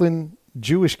Brooklyn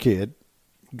Jewish kid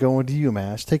going to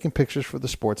UMass, taking pictures for the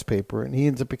sports paper, and he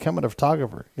ends up becoming a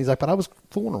photographer. He's like, but I was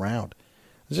fooling around.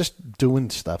 I was just doing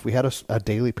stuff. We had a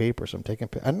daily paper, so I'm taking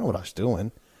I don't know what I was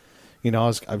doing. I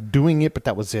was doing it, but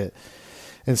that was it.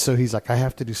 And so he's like, I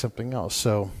have to do something else.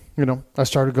 So, I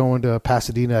started going to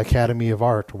Pasadena Academy of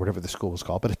Art or whatever the school was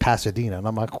called, but it's Pasadena. And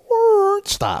I'm like,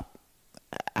 stop.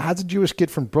 How's a Jewish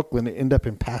kid from Brooklyn end up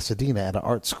in Pasadena at an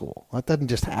art school? That doesn't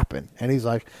just happen. And he's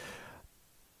like,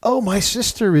 oh, my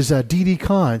sister is Didi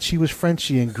Khan. She was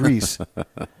Frenchie in Greece.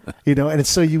 And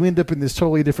so you end up in this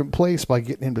totally different place by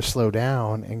getting him to slow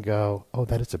down and go, oh,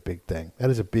 that is a big thing. That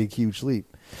is a big, huge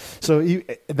leap. So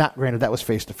not granted, that was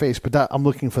face to face, but I'm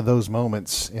looking for those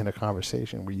moments in a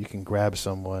conversation where you can grab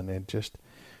someone and just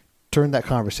turn that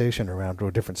conversation around to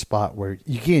a different spot where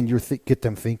you get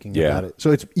them thinking about it.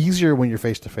 So it's easier when you're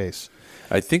face to face.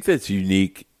 I think that's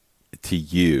unique to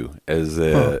you as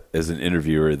an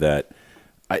interviewer that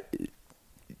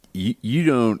you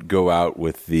don't go out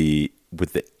with the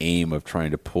aim of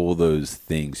trying to pull those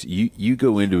things. You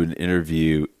go into an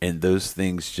interview and those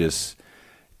things just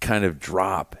kind of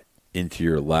drop into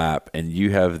your lap, and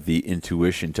you have the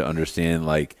intuition to understand,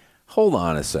 like, hold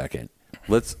on a second,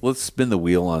 let's spin the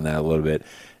wheel on that a little bit.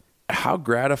 How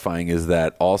gratifying is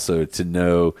that also to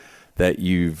know that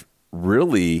you've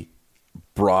really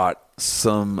brought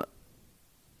some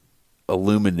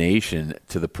illumination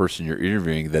to the person you're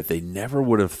interviewing that they never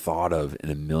would have thought of in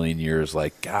a million years.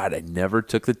 Like, God, I never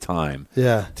took the time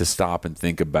to stop and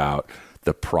think about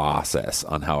the process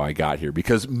on how I got here.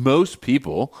 Because most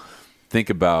people think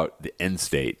about the end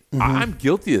state. Mm-hmm. I'm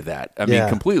guilty of that. I mean,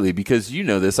 completely, because you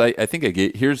know this. I think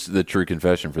here's the true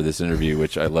confession for this interview,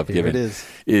 which I love giving.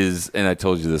 Is, and I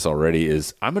told you this already,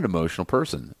 is I'm an emotional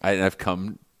person. I've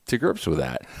come to grips with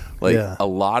that. Like a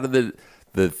lot of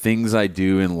the things I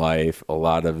do in life, a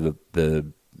lot of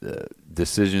the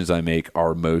decisions I make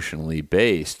are emotionally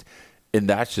based, and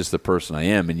that's just the person I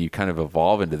am. And you kind of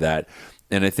evolve into that.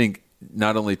 And I think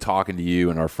not only talking to you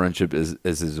and our friendship as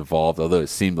has evolved, although it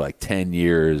seemed like 10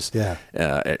 years,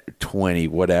 20,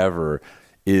 whatever,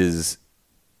 is,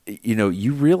 you know,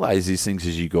 you realize these things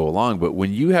as you go along. But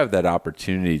when you have that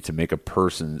opportunity to make a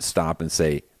person stop and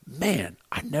say, man,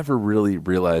 I never really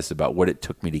realized about what it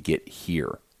took me to get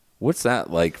here. What's that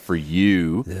like for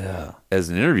you as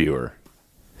an interviewer?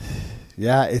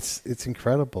 Yeah, it's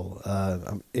incredible.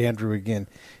 Andrew, again,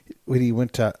 when he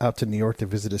went out to New York to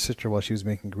visit his sister while she was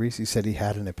making grease, he said he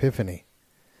had an epiphany.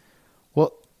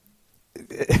 Well,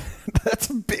 that's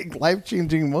a big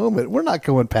life-changing moment. We're not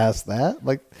going past that.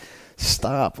 Like,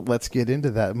 stop. Let's get into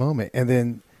that moment. And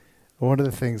then one of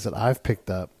the things that I've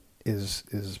picked up is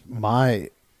my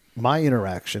my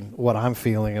interaction, what I'm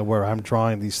feeling, and where I'm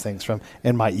drawing these things from,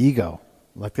 and my ego.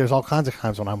 Like there's all kinds of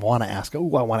times when I want to ask, I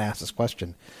want to ask this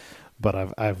question, but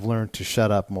I've learned to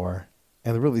shut up more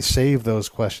and really save those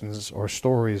questions or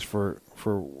stories for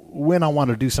when I want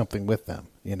to do something with them,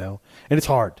 you know. And it's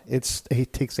hard. It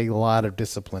takes a lot of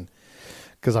discipline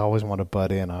because I always want to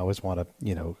butt in. I always want to,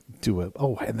 you know, do it.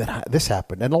 Oh, and then this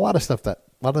happened, and a lot of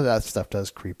that stuff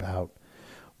does creep out.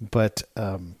 But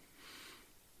I'm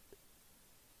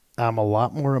a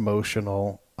lot more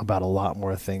emotional about a lot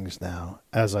more things now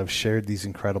as I've shared these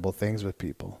incredible things with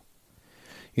people.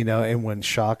 You know, and when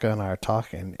Shaka and I are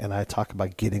talking, and I talk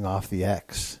about getting off the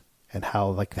X and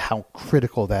how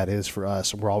critical that is for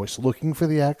us. We're always looking for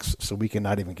the X so we can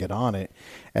not even get on it.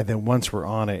 And then once we're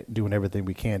on it, doing everything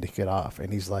we can to get off.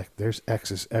 And he's like, there's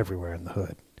X's everywhere in the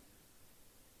hood.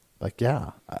 Like,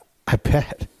 yeah, I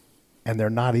bet. And they're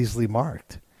not easily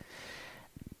marked.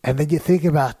 And then you think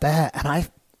about that, and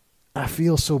I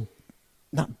feel so,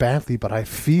 not badly, but I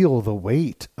feel the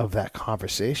weight of that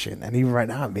conversation. And even right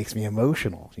now, it makes me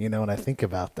emotional, you know, and I think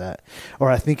about that. Or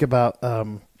I think about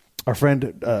our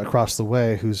friend across the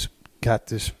way who's got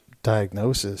this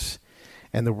diagnosis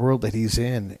and the world that he's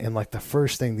in. And like the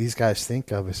first thing these guys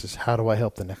think of is how do I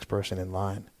help the next person in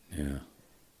line? Yeah.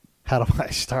 How do I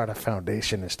start a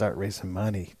foundation and start raising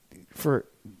money for,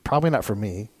 probably not for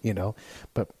me, you know,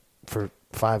 but for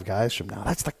 5 guys from now?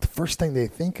 That's like the first thing they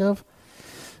think of.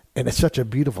 And it's such a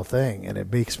beautiful thing, and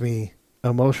it makes me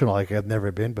emotional like I've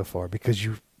never been before because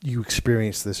you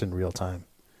experience this in real time.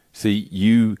 See,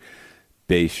 you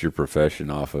base your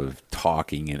profession off of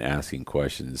talking and asking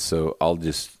questions. So I'll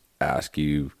just ask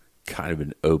you kind of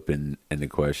an open-ended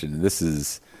question. This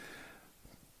is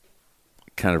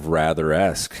kind of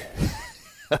Ratheresque.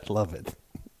 I love it.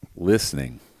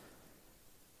 Listening.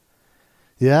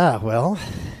 Yeah, well,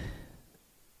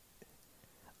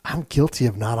 I'm guilty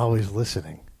of not always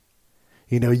listening.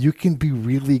 You know, you can be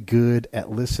really good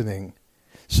at listening,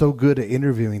 so good at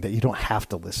interviewing that you don't have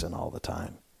to listen all the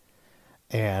time.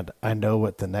 And I know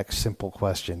what the next simple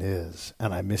question is,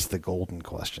 and I miss the golden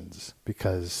questions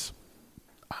because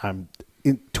I'm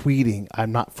tweeting.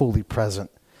 I'm not fully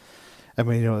present. I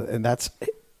mean, you know, and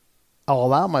I'll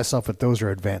allow myself that those are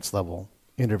advanced level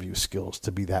interview skills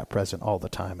to be that present all the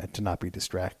time and to not be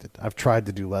distracted. I've tried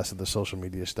to do less of the social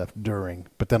media stuff during,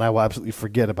 but then I will absolutely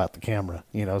forget about the camera,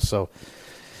 you know, so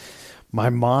my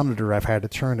monitor, I've had to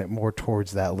turn it more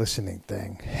towards that listening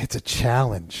thing. It's a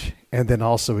challenge. And then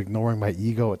also ignoring my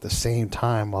ego at the same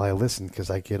time while I listen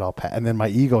because I get all and then my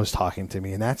ego is talking to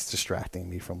me and that's distracting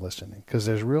me from listening because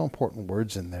there's real important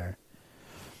words in there.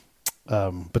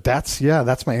 But that's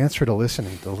my answer to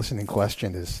listening. The listening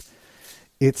question is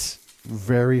it's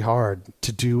very hard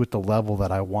to do at the level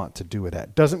that I want to do it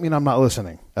at. Doesn't mean I'm not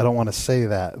listening. I don't want to say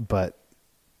that, but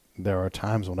there are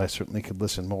times when I certainly could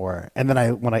listen more. And then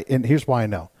and here's why I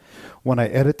know. When I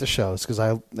edit the shows, because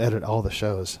I edit all the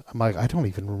shows, I'm like, I don't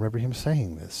even remember him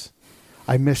saying this.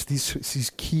 I missed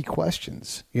these key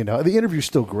questions. You know, the interview's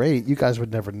still great. You guys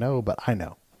would never know, but I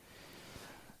know.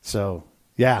 So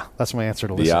yeah, that's my answer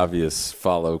to listen. The obvious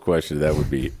follow question to that would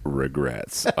be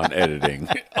regrets on editing.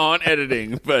 On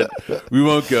editing, but we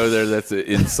won't go there. That's an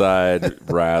inside,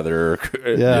 rather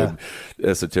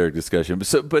esoteric discussion.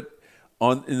 But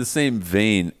in the same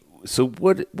vein, so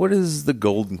what is the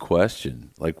golden question?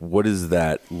 Like, what does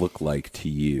that look like to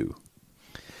you?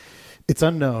 It's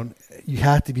unknown. You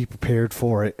have to be prepared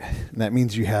for it. And that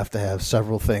means you have to have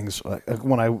several things.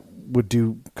 When I would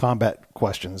do combat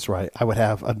questions, right, I would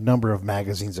have a number of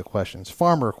magazines of questions,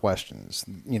 farmer questions,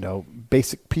 you know,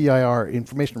 basic PIR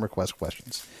information request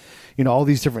questions, you know, all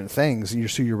these different things. And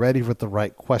so you're ready with the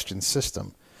right question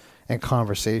system and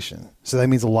conversation. So that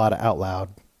means a lot of out loud,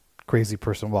 crazy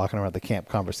person walking around the camp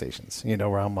conversations, you know,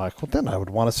 where I'm like, well, then I would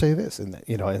want to say this. And,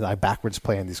 you know, and I backwards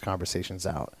plan these conversations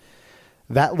out.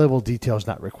 That level of detail is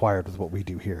not required with what we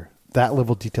do here. That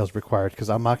level of detail is required because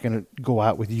I'm not going to go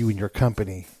out with you and your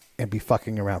company and be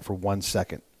fucking around for 1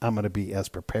 second. I'm going to be as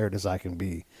prepared as I can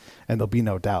be. And there'll be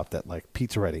no doubt that like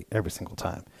Pete's ready every single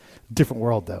time. Different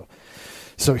world though.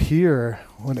 So here,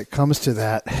 when it comes to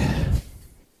that,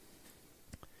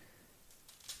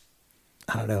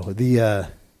 I don't know, the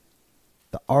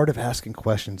art of asking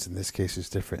questions in this case is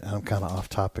different. I'm kind of off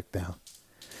topic now.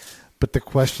 But the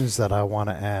questions that I want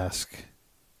to ask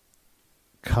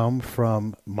come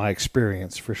from my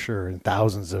experience for sure in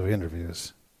thousands of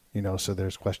interviews, you know, so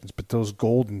there's questions, but those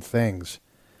golden things,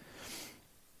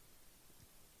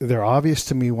 they're obvious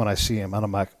to me when I see them and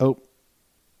I'm like, oh,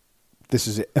 this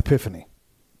is epiphany.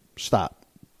 Stop.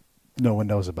 No one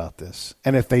knows about this.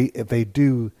 And if they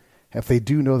do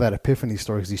know that epiphany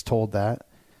story because he's told that,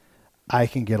 I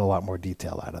can get a lot more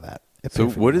detail out of that. So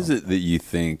what is it that you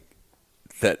think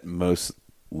that most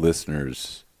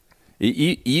listeners,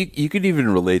 you could even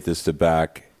relate this to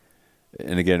back,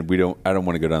 and again, I don't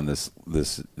want to go down this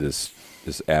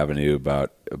avenue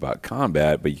about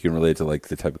combat, but you can relate to like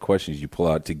the type of questions you pull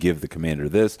out to give the commander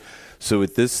this. So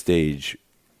at this stage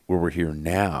where we're here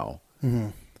now,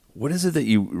 what is it that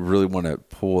you really want to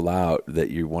pull out that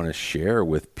you want to share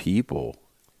with people,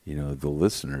 the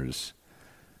listeners?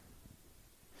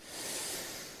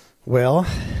 Well,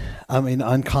 I mean,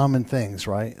 uncommon things,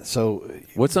 right? So,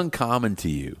 what's uncommon to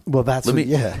you? Well,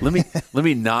 let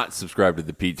me not subscribe to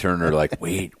the Pete Turner. Like,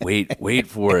 wait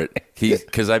for it,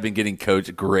 because I've been getting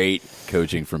great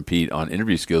coaching from Pete on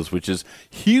interview skills, which is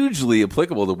hugely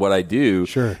applicable to what I do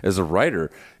as a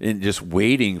writer, and just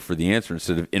waiting for the answer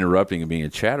instead of interrupting and being a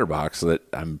chatterbox that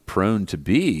I'm prone to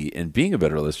be, and being a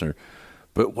better listener.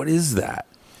 But what is that?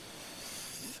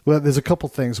 Well, there's a couple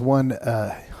things. One.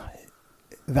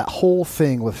 That whole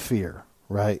thing with fear,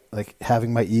 right? Like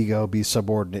having my ego be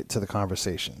subordinate to the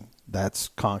conversation. That's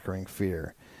conquering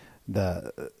fear.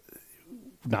 The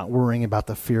not worrying about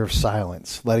the fear of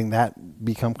silence, letting that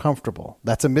become comfortable.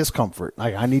 That's a miscomfort.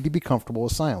 I need to be comfortable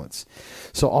with silence.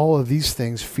 So all of these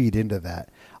things feed into that.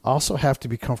 I also have to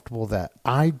be comfortable that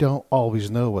I don't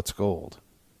always know what's gold.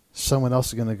 Someone else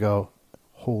is going to go,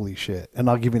 holy shit. And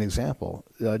I'll give you an example.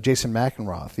 Jason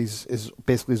McEnroth, he's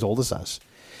basically as old as us.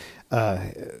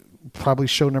 Probably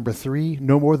show number 3,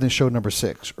 no more than show number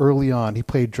 6. Early on, he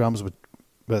played drums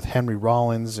with Henry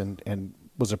Rollins and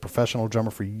was a professional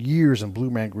drummer for years in Blue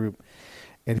Man Group.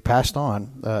 And he passed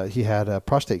on. He had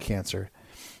prostate cancer.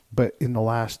 But in the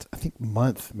last, I think,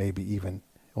 month, maybe even,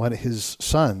 one of his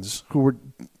sons, who were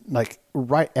like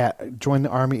joined the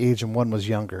Army age, and one was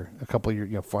younger, a couple of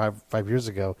years, 5 years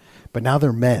ago. But now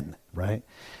they're men, right?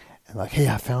 And like, hey,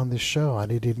 I found this show. I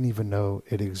didn't even know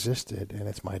it existed, and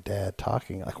it's my dad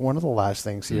talking. Like one of the last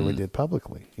things he ever did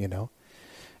publicly,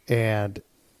 And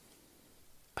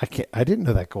I didn't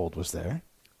know that gold was there.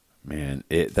 Man,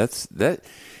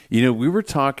 we were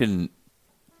talking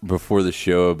before the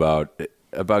show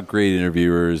about great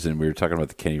interviewers, and we were talking about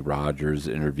the Kenny Rogers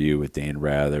interview with Dan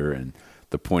Rather and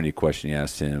the pointed question he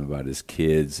asked him about his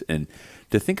kids. And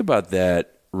to think about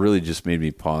that really just made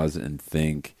me pause and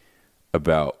think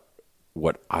about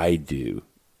what I do.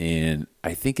 And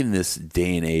I think in this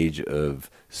day and age of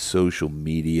social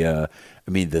media,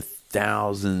 I mean, the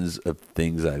thousands of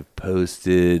things I've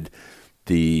posted,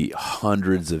 the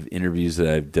hundreds of interviews that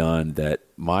I've done, that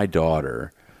my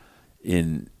daughter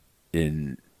in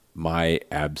my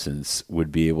absence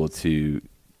would be able to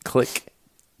click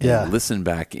and listen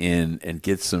back in and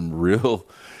get some real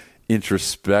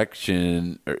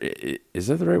introspection. Is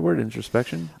that the right word?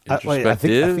 Introspection? Introspective? I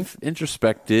think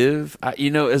introspective.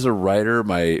 As a writer,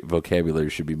 my vocabulary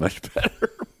should be much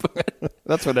better. But,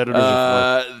 that's what editors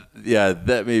are for. Yeah,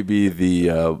 that may be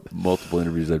the multiple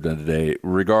interviews I've done today.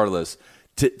 Regardless,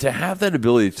 to have that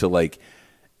ability to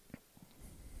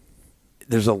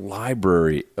there's a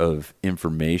library of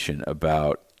information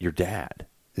about your dad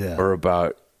or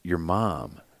about your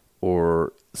mom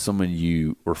or someone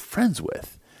you were friends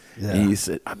with. Yeah. And he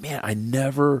said, man, I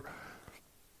never,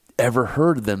 ever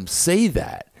heard them say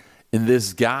that. And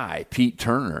this guy, Pete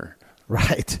Turner,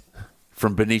 right,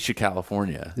 from Benicia,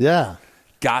 California,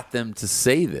 got them to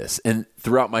say this. And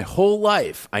throughout my whole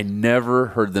life, I never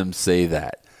heard them say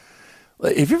that.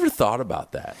 Have you ever thought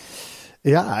about that?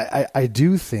 Yeah, I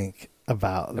do think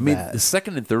about that. The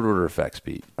second and third order effects,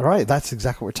 Pete. All right, that's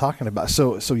exactly what we're talking about.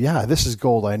 So yeah, this is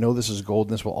gold. I know this is gold,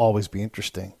 and this will always be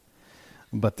interesting.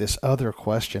 But this other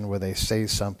question where they say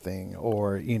something,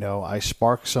 or I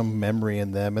spark some memory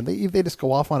in them, and they just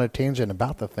go off on a tangent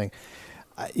about the thing.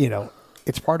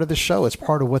 It's part of the show. It's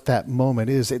part of what that moment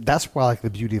is. That's why I like the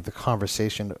beauty of the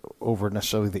conversation over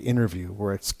necessarily the interview,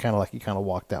 where it's kind of like you kind of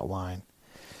walk that line.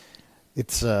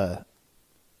 It's a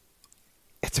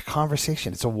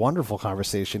conversation. It's a wonderful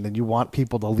conversation, and you want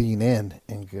people to lean in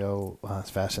and go, wow, that's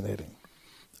fascinating.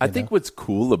 I think what's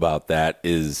cool about that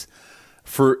is,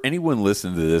 for anyone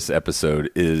listening to this episode,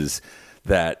 is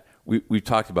that we've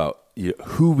talked about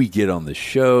who we get on the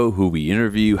show, who we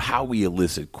interview, how we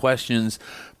elicit questions,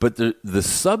 but the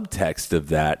subtext of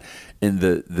that, and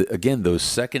again, those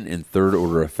second and third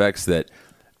order effects, that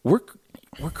we're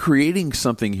creating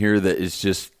something here that is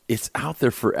just, it's out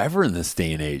there forever in this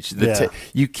day and age.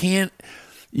 You can't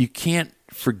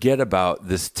forget about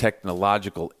this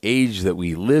technological age that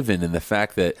we live in, and the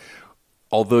fact that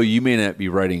although you may not be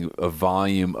writing a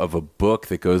volume of a book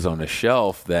that goes on a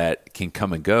shelf that can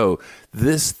come and go,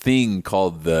 this thing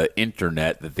called the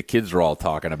internet that the kids are all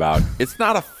talking about, it's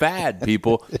not a fad,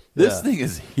 people. This thing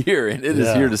is here, and it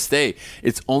is here to stay.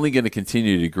 It's only going to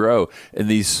continue to grow. And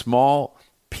these small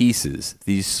pieces,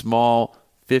 these small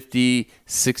 50,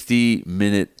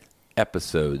 60-minute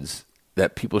episodes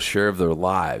that people share of their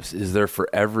lives is there for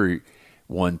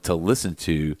everyone to listen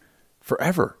to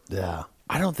forever. Yeah.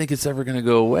 I don't think it's ever going to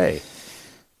go away.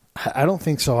 I don't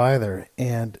think so either.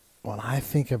 And when I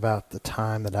think about the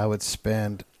time that I would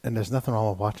spend, and there's nothing wrong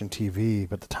with watching TV,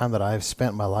 but the time that I've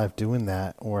spent my life doing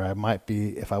that, or I might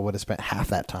be, if I would have spent half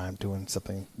that time doing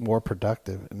something more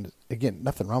productive. And again,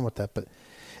 nothing wrong with that. But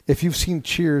if you've seen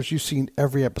Cheers, you've seen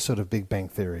every episode of Big Bang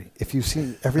Theory. If you've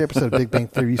seen every episode of Big Bang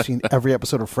Theory, you've seen every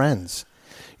episode of Friends.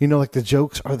 You know, like the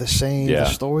jokes are the same, the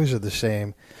stories are the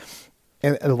same.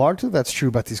 And largely that's true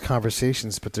about these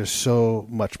conversations, but there's so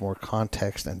much more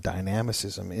context and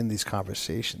dynamicism in these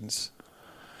conversations.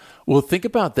 Well, think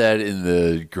about that in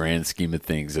the grand scheme of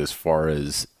things as far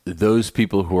as those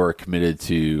people who are committed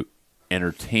to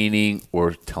entertaining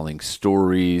or telling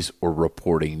stories or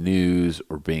reporting news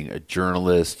or being a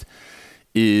journalist,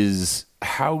 is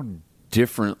how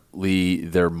differently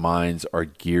their minds are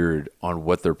geared on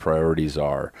what their priorities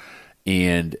are.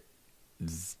 And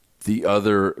the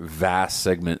other vast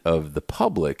segment of the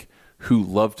public who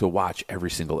love to watch every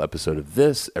single episode of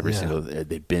this,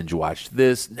 they binge watch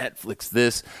this, Netflix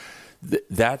this.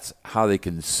 That's how they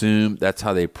consume. That's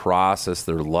how they process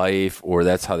their life, or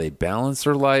that's how they balance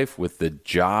their life with the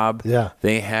job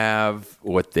they have,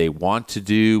 what they want to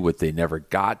do, what they never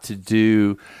got to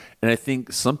do. And I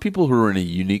think some people who are in a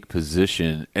unique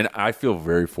position, and I feel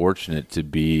very fortunate to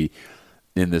be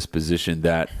in this position,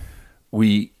 that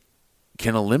we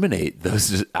can eliminate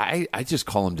those. I just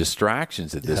call them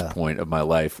distractions at this point of my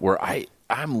life, where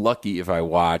I'm lucky if I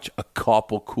watch a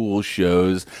couple cool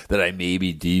shows that I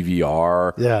maybe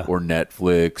DVR or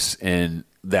Netflix, and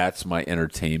that's my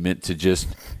entertainment to just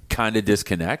kind of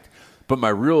disconnect. But my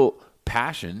real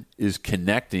passion is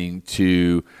connecting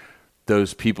to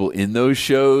those people in those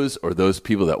shows, or those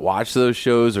people that watch those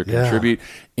shows or contribute,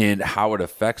 and how it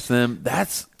affects them.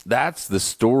 That's the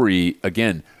story.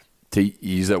 Again, to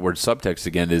use that word subtext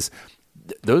again, is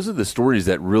those are the stories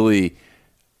that really,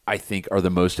 I think, are the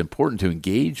most important to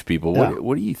engage people.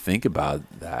 What do you think about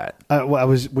that?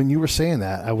 Well, when you were saying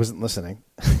that, I wasn't listening.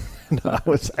 No, I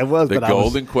was. The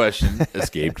golden question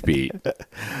escaped Pete.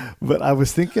 But I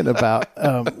was thinking about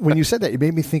when you said that, it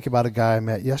made me think about a guy I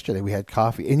met yesterday. We had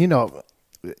coffee, and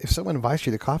if someone invites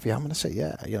you to coffee, I'm going to say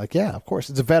yeah. You're like, yeah, of course.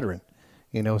 It's a veteran.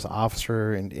 He's an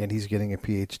officer, and he's getting a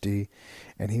PhD,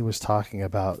 and he was talking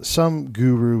about some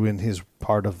guru in his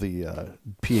part of the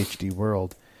PhD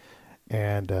world,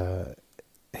 and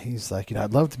he's like,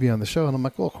 I'd love to be on the show, and I'm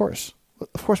like, well, of course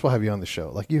we'll have you on the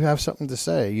show. Like, you have something to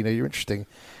say, you're interesting,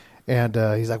 and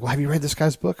he's like, well, have you read this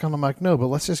guy's book? And I'm like, no, but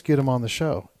let's just get him on the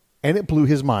show, and it blew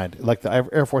his mind. Like, the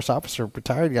Air Force officer,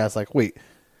 retired guy's like, wait,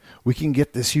 we can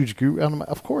get this huge guru? And I'm like,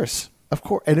 of course,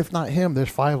 and if not him, there's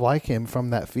 5 like him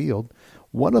from that field.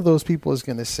 One of those people is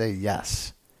going to say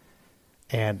yes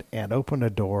and open a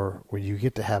door where you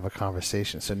get to have a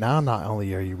conversation. So now not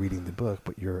only are you reading the book,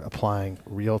 but you're applying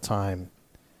real-time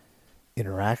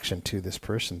interaction to this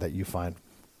person that you find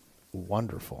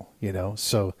wonderful,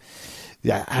 So,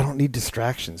 yeah, I don't need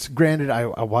distractions. Granted,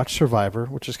 I watch Survivor,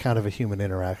 which is kind of a human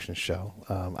interaction show. Is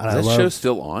that show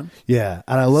still on? Yeah,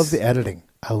 and I love the editing.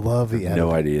 I love the editing.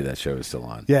 No idea that show is still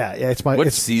on. Yeah, it's my...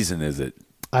 What season is it?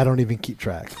 I don't even keep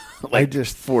track. I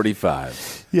just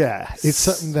 45. Yeah, it's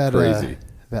something that crazy.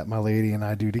 That my lady and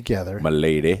I do together. My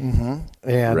lady, and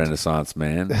Renaissance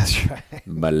man. That's right.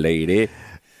 My lady,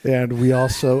 and we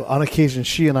also, on occasion,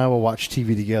 she and I will watch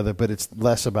TV together, but it's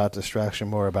less about distraction,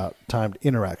 more about timed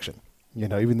interaction.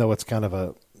 Even though it's kind of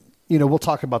a, we'll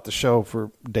talk about the show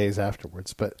for days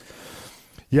afterwards, but.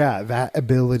 Yeah, that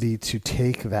ability to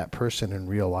take that person in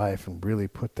real life and really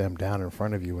put them down in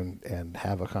front of you and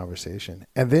have a conversation.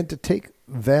 And then to take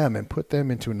them and put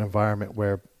them into an environment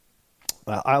where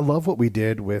I love what we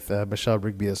did with Michelle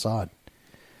Rigby-Assad.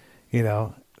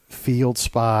 Field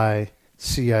spy,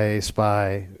 CIA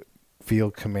spy,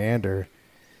 field commander,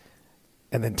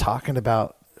 and then talking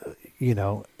about,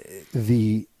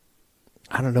 the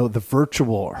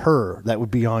virtual her that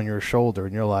would be on your shoulder.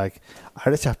 And you're like, I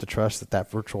just have to trust that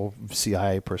virtual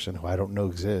CIA person who I don't know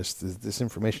exists, this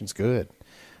information's good.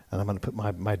 And I'm going to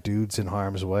put my dudes in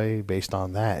harm's way based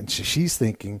on that. And she's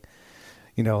thinking,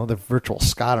 the virtual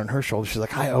Scott on her shoulder. She's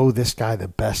like, I owe this guy the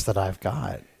best that I've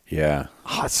got. Yeah.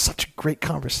 Oh, it's such a great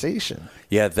conversation.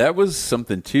 Yeah, that was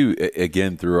something too.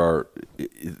 Again,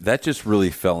 that just really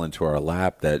fell into our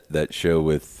lap. That show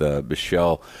with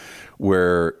Michelle,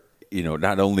 where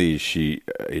not only is she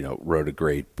wrote a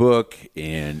great book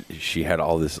and she had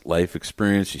all this life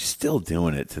experience, she's still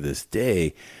doing it to this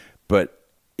day, but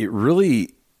it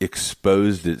really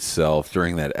exposed itself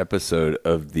during that episode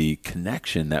of the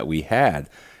connection that we had.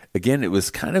 Again, it was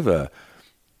kind of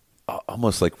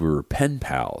almost like we were pen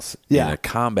pals in a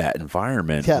combat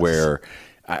environment where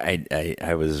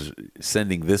I was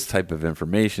sending this type of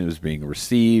information. It was being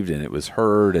received and it was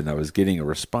heard and I was getting a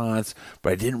response,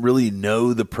 but I didn't really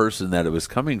know the person that it was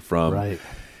coming from. Right.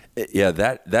 Yeah,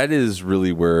 that is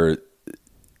really where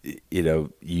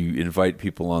you invite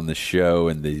people on the show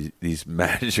and these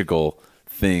magical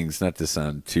things, not to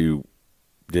sound too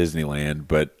Disneyland,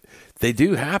 but they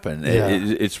do happen. Yeah.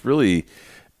 It's really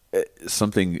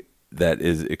something that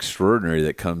is extraordinary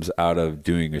that comes out of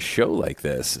doing a show like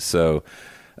this. So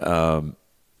I'd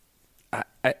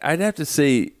have to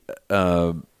say,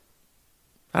 I don't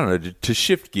know, to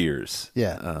shift gears.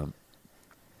 Yeah.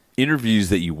 Interviews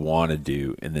that you want to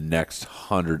do in the next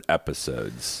 100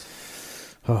 episodes.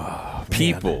 Oh,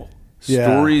 people, Yeah.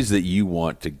 stories that you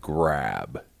want to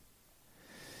grab.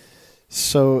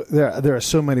 So there are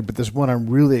so many, but there's one I'm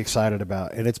really excited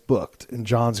about, and it's booked, and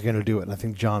John's going to do it, and I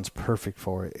think John's perfect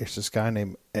for it. It's this guy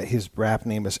named, his rap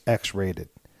name is X-Rated,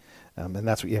 and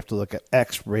that's what you have to look at.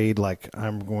 X-Raid, like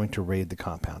I'm going to raid the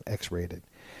compound, X-Rated.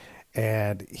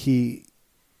 And he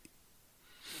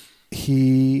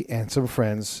and some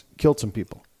friends killed some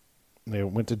people. They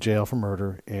went to jail for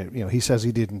murder, and he says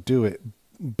he didn't do it,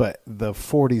 but the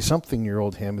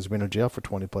 40-something-year-old him who's been in jail for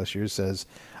 20-plus years says,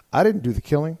 I didn't do the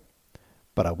killing,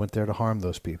 but I went there to harm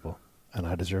those people, and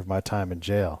I deserve my time in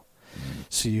jail.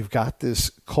 So you've got this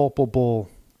culpable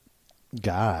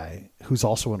guy who's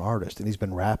also an artist, and he's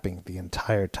been rapping the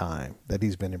entire time that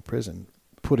he's been in prison,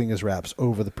 putting his raps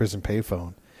over the prison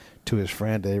payphone to his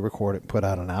friend. They record it and put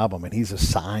out an album, and he's a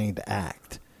signed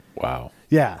act. Wow.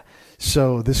 Yeah.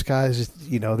 So this guy's,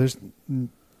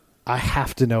 I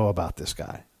have to know about this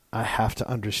guy. I have to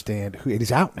understand and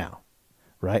he's out now,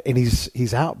 right? And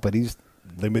he's out, but he's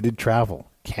limited travel,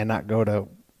 cannot go to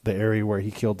the area where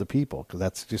he killed the people, because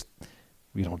that's just,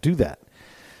 we don't do that.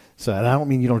 So, and I don't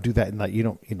mean you don't do that, and like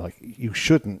you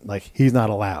shouldn't, like he's not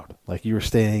allowed. Like you're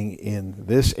staying in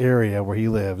this area where he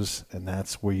lives, and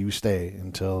that's where you stay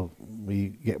until we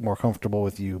get more comfortable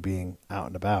with you being out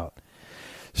and about.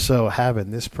 So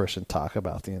having this person talk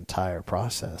about the entire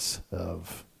process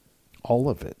of all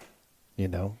of it,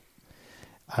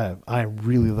 I'm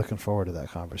really looking forward to that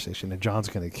conversation, and John's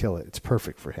going to kill it. It's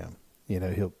perfect for him.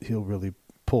 He'll really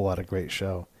pull out a great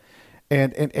show.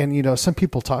 And some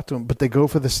people talk to him, but they go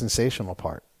for the sensational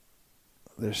part.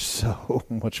 There's so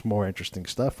much more interesting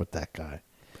stuff with that guy.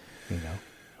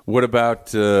 What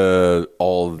about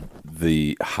all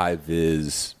the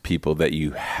high-vis people that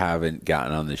you haven't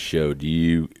gotten on the show? Do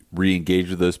you re-engage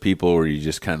with those people, or you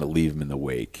just kind of leave them in the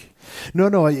wake?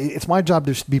 No. It's my job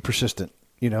to be persistent.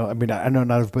 I know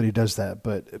not everybody does that,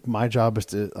 but my job is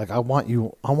to, like, I want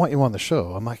you on the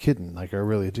show. I'm not kidding. Like, I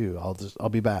really do. I'll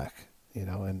be back.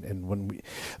 And when we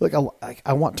look,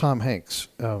 I want Tom Hanks.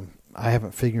 I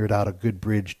haven't figured out a good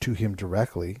bridge to him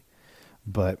directly,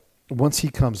 but once he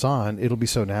comes on, it'll be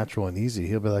so natural and easy.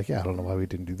 He'll be like, yeah, I don't know why we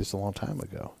didn't do this a long time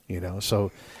ago.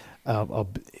 So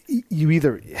you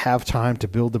either have time to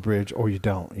build the bridge or you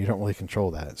don't. You don't really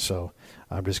control that. So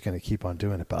I'm just going to keep on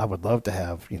doing it. But I would love to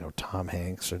have, Tom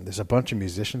Hanks, and there's a bunch of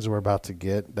musicians we're about to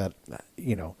get that,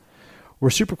 we're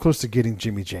super close to getting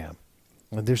Jimmy Jam.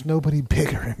 And there's nobody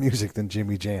bigger in music than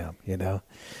Jimmy Jam,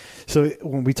 So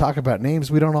when we talk about names,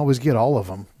 we don't always get all of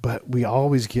them, but we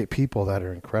always get people that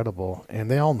are incredible, and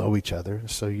they all know each other.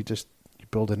 So you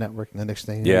build a network, and the next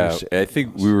thing I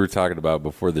think we were talking about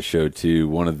before the show too.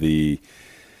 One of the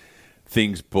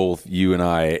things both you and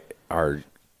I are,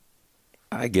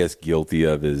 I guess, guilty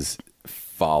of is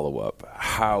follow-up.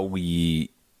 How we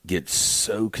get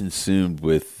so consumed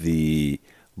with the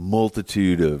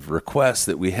multitude of requests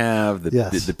that we have,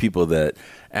 the people that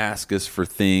ask us for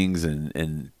things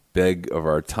and beg of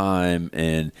our time,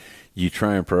 and you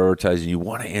try and prioritize, and you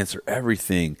want to answer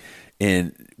everything,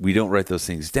 and we don't write those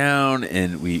things down,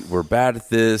 and we're bad at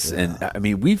this. And I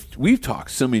mean, we've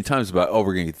talked so many times about,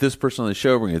 we're going to get this person on the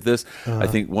show, we're going to get this. I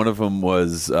think one of them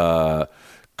was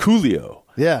Coolio.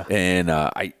 Yeah. And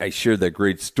I shared that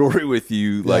great story with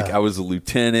you. Like, I was a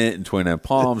lieutenant in 29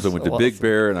 Palms. I went to Big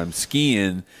Bear, and I'm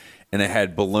skiing, and I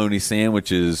had bologna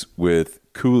sandwiches with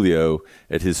Coolio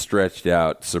at his stretched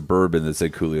out Suburban that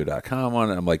said Coolio.com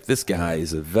on it. I'm like, this guy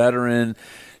is a veteran.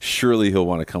 surely he'll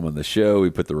want to come on the show. We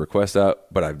put the request out,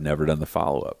 but I've never done the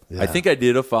follow-up. Yeah. I think I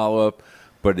did a follow-up,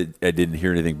 but I didn't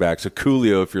hear anything back. So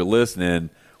Coolio, if you're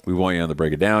listening, we want you on the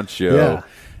Break It Down show, Yeah.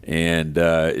 and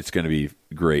it's going to be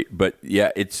great. But yeah,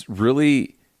 it's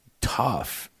really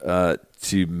tough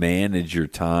to manage your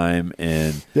time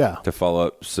and to follow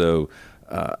up. So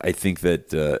I think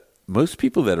that most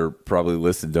people that are probably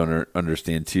listening don't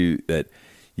understand too that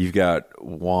you've got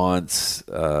wants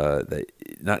that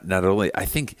not only I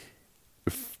think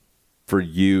for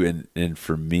you and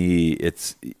for me,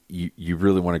 it's you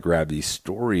really want to grab these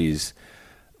stories,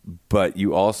 but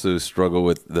you also struggle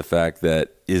with the fact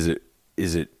that is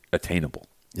it attainable?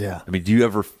 Yeah. I mean, do you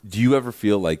ever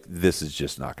feel like this is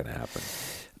just not going to happen?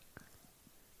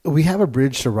 We have a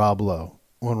bridge to Rob Lowe.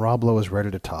 When Rob Lowe is ready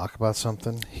to talk about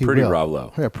something, he will. Rob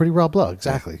Lowe. Yeah, pretty Rob Lowe.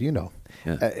 Exactly. You know.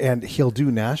 Yeah. And he'll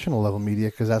do national level media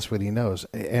because that's what he knows.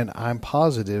 And I'm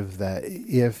positive that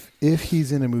if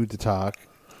he's in a mood to talk,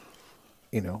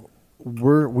 you know,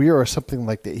 we are something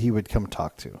like that he would come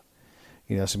talk to.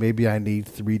 You know, so maybe I need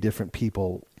 3 different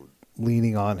people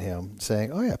leaning on him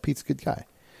saying, "Oh yeah, Pete's a good guy."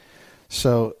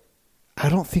 So I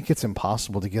don't think it's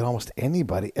impossible to get almost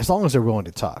anybody as long as they're willing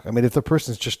to talk. I mean, if the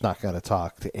person's just not going to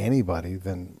talk to anybody,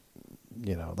 then,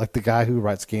 you know, like the guy who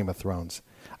writes Game of Thrones.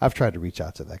 I've tried to reach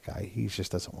out to that guy. He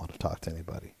just doesn't want to talk to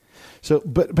anybody. So,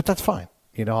 but that's fine.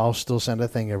 You know, I'll still send a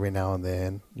thing every now and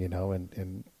then, you know,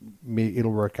 and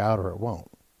it'll work out or it won't,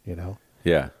 you know?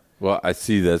 Yeah. Well, I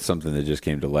see that's something that just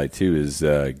came to light too is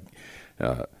a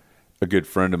good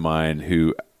friend of mine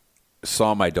who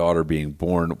saw my daughter being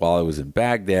born while I was in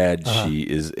Baghdad. She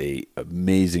is a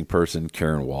amazing person,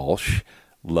 Karen Walsh.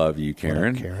 Love you,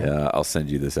 Karen. I'll send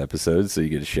you this episode so you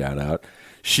get a shout out.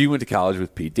 She went to college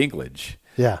with Pete Dinklage.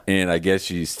 Yeah. And I guess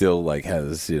she still like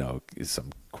has, you know,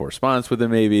 some correspondence with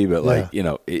him maybe, but like, you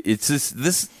know, it's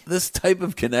this type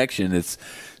of connection. It's,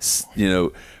 you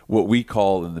know, what we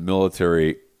call in the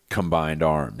military combined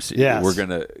arms. Yes. We're going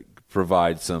to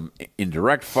provide some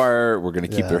indirect fire. We're going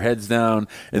to keep their heads down,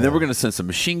 and then we're going to send some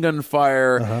machine gun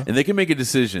fire, and they can make a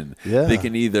decision. Yeah. They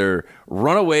can either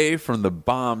run away from the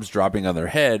bombs dropping on their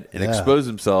head and expose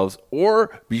themselves,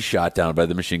 or be shot down by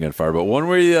the machine gun fire. But one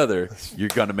way or the other, you're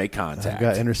going to make contact. I've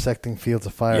got intersecting fields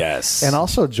of fire. Yes. And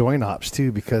also joint ops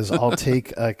too, because I'll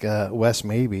take like Wes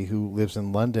Maybe, who lives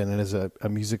in London and is a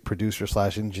music producer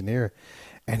 / engineer,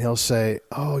 and he'll say,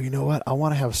 "Oh, you know what? I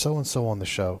want to have so-and-so on the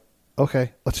show."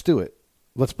 Okay, let's do it.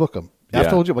 Let's book them. I've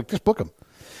told you, like, just book them.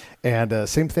 And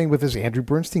same thing with this Andrew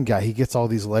Bernstein guy. He gets all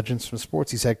these legends from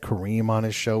sports. He's had Kareem on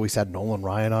his show. He's had Nolan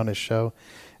Ryan on his show.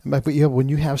 But yeah, when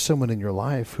you have someone in your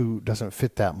life who doesn't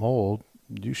fit that mold,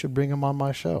 you should bring him on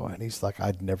my show. And he's like,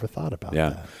 I'd never thought about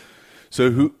that.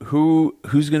 So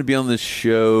who's going to be on this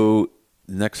show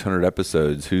next 100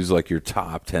 episodes? Who's like your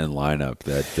top 10 lineup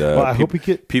that I hope we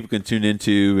get people can tune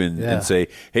into and say,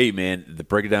 hey man, the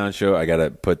Break It Down show, I got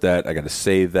to put that, I got to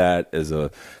save that as a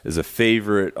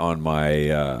favorite on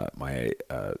my my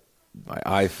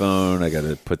iPhone. I got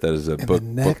to put that as a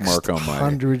bookmark on my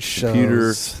 100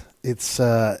 computer. Shows, it's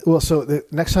so the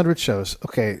next 100 shows.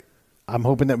 Okay, I'm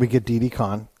hoping that we get Dee Dee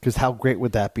Khan, because how great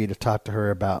would that be to talk to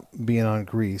her about being on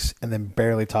Grease and then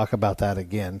barely talk about that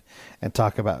again and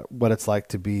talk about what it's like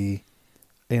to be,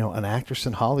 you know, an actress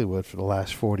in Hollywood for the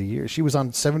last 40 years. She was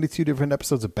on 72 different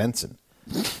episodes of Benson,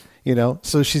 you know,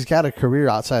 so she's got a career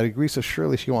outside of Grease, so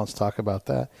surely she wants to talk about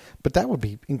that. But that would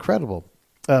be incredible.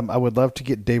 I would love to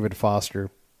get David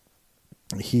Foster.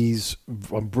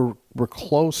 We're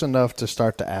close enough to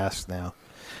start to ask now.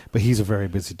 But he's a very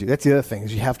busy dude. That's the other thing,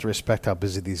 is you have to respect how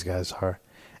busy these guys are.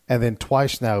 And then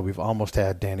twice now we've almost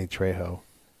had Danny Trejo.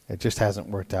 It just hasn't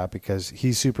worked out because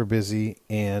he's super busy,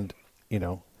 and, you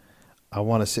know, I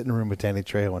want to sit in a room with Danny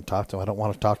Trejo and talk to him. I don't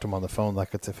want to talk to him on the phone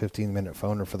like it's a 15-minute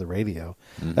phoner for the radio.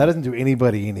 Mm-hmm. That doesn't do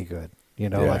anybody any good. You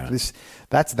know, like this.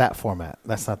 That's that format.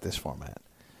 That's not this format.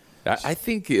 I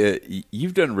think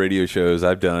you've done radio shows.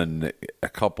 I've done a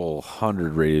couple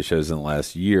hundred radio shows in the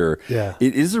last year. Yeah.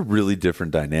 It is a really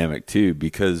different dynamic, too,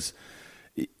 because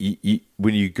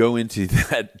when you go into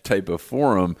that type of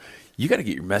forum, you got to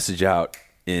get your message out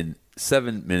in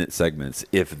 7-minute segments,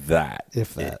 if that.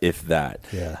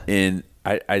 Yeah. And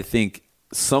I think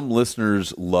some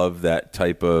listeners love that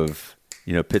type of,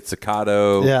 you know,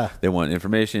 pizzicato. Yeah. They want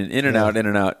information in and out.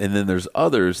 And then there's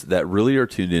others that really are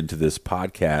tuned into this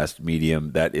podcast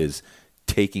medium that is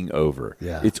taking over.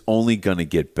 Yeah. It's only going to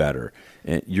get better.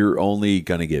 And you're only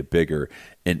going to get bigger,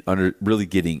 and really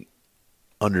getting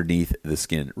underneath the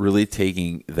skin, really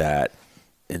taking that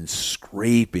and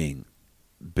scraping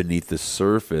beneath the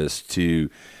surface to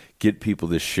get people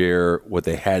to share what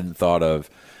they hadn't thought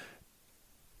of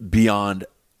beyond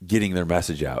getting their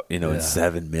message out, in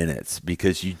 7 minutes,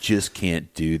 because you just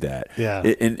can't do that. Yeah.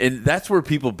 And that's where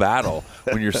people battle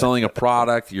when you're selling a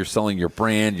product, you're selling your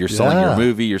brand, you're selling your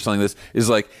movie, you're selling this, is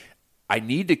like, I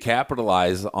need to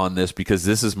capitalize on this because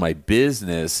this is my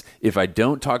business. If I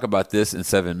don't talk about this in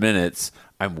 7 minutes,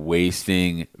 I'm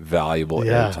wasting valuable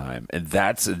airtime. And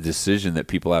that's a decision that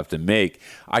people have to make.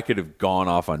 I could have gone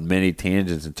off on many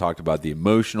tangents and talked about the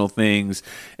emotional things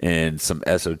and some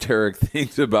esoteric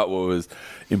things about what was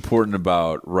important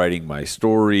about writing my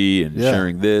story and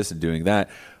sharing this and doing that.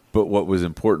 But what was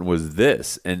important was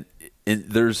this. And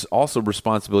there's also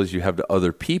responsibilities you have to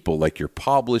other people, like your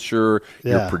publisher,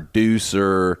 your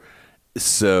producer.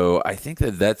 So I think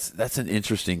that's an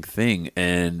interesting thing.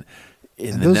 And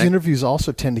those interviews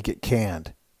also tend to get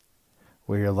canned,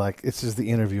 where you're like, this is the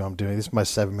interview I'm doing. This is my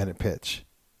 7-minute pitch,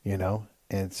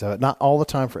 And so not all the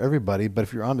time for everybody, but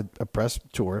if you're on a press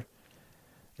tour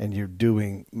and you're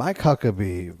doing Mike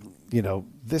Huckabee,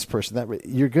 this person, that,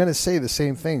 you're going to say the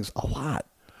same things a lot.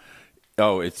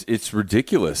 Oh, it's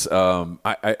ridiculous.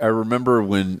 I remember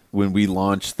when we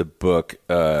launched the book,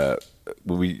 when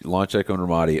we launched Echo In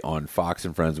Ramadi on Fox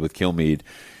and Friends with Kilmeade,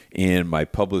 and my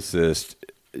publicist,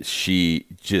 she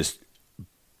just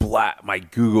my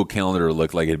Google Calendar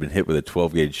looked like it had been hit with a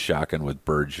 12-gauge shotgun with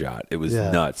birdshot. It was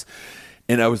nuts.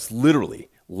 And I was literally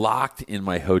locked in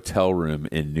my hotel room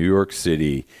in New York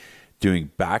City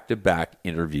doing back-to-back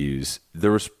interviews.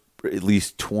 There was at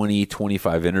least 20,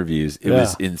 25 interviews. It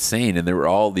was insane. And there were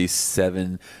all these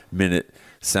 7-minute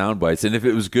sound bites. And if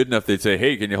it was good enough, they'd say,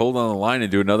 hey, can you hold on the line and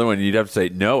do another one? And you'd have to say,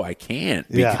 no, I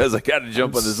can't, because I got to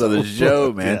jump on this other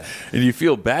show, man. Yeah. And you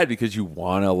feel bad because you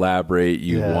want to elaborate,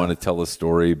 you want to tell a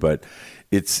story, but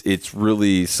it's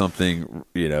really something,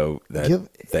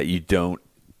 that you don't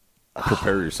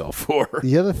prepare yourself for.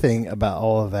 The other thing about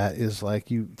all of that is,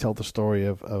 like, you tell the story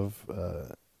of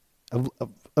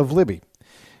Libby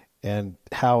and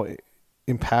how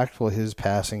impactful his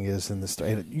passing is in the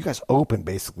story. And you guys open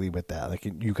basically with that. Like,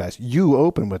 you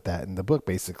open with that in the book,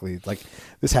 basically. Like,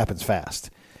 this happens fast.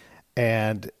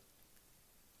 And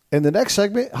in the next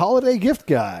segment, holiday gift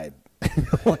guide.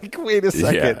 Like, wait a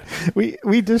second. Yeah.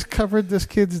 We just covered this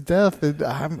kid's death, and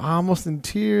I'm almost in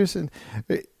tears, and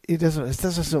it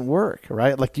doesn't work,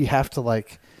 right? Like, you have to,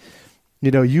 like,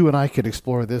 you and I could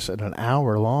explore this in an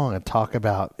hour long and talk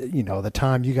about, the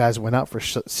time you guys went out for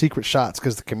secret shots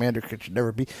because the commander could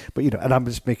never be. But, and I'm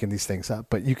just making these things up.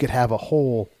 But you could have a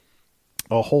whole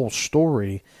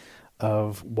story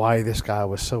of why this guy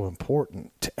was so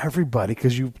important to everybody,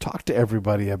 because you talked to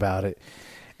everybody about it.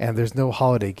 And there's no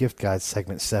holiday gift guide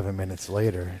segment 7 minutes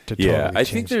later to totally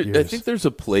change gears. I think there's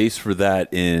a place for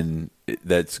that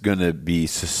that's going to be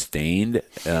sustained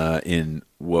in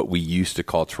what we used to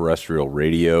call terrestrial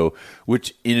radio,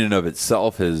 which in and of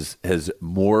itself has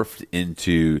morphed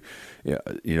into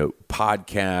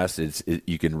podcasts.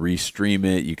 You can restream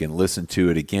it, you can listen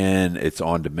to it again, it's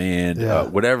on demand,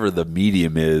 whatever the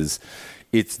medium is,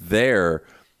 it's there.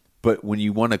 But when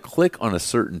you want to click on a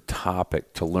certain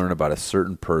topic to learn about a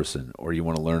certain person, or you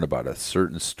want to learn about a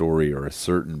certain story or a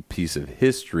certain piece of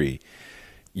history,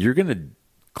 you're going to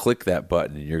click that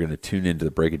button and you're going to tune into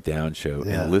the Break It Down show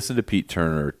and listen to Pete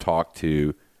Turner talk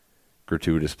to,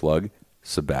 gratuitous plug,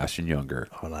 Sebastian Younger.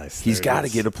 Oh, nice. He's got to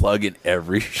get a plug in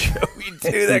every show we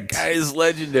do. That guy is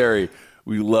legendary.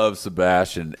 We love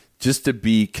Sebastian. Just to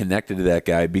be connected to that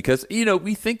guy, because,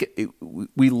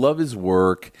 we love his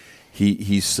work.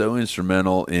 He's so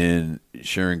instrumental in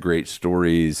sharing great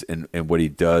stories and what he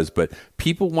does, but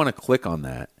people want to click on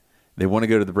that. They want to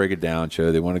go to the Break It Down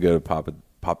show. They want to go to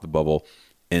Pop the Bubble,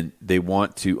 and they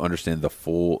want to understand the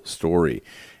full story.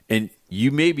 And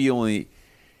you may be only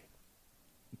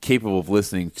capable of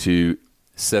listening to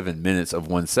 7 minutes of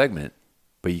one segment,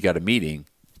 but you got a meeting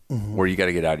where you got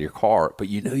to get out of your car, but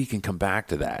you can come back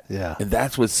to that. Yeah. And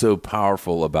that's what's so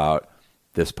powerful about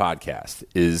this podcast,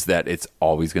 is that it's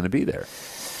always going to be there.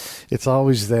 It's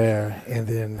always there. And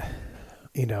then,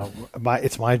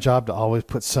 it's my job to always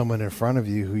put someone in front of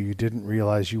you who you didn't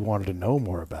realize you wanted to know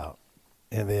more about.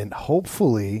 And then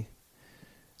hopefully,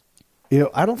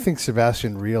 I don't think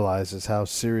Sebastian realizes how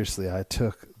seriously I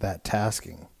took that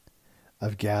tasking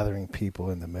of gathering people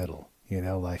in the middle,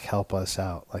 like, help us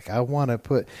out. Like,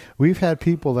 we've had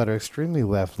people that are extremely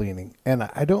left leaning, and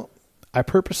I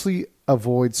purposely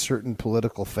avoid certain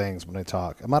political things when I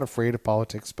talk. I'm not afraid of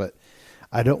politics, but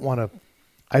I don't want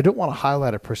to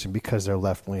highlight a person because they're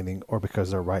left leaning or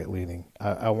because they're right leaning.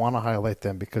 I want to highlight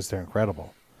them because they're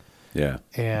incredible. Yeah.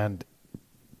 And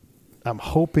I'm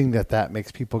hoping that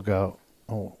makes people go,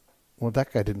 oh, well,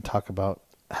 that guy didn't talk about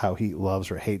how he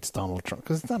loves or hates Donald Trump,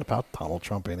 because it's not about Donald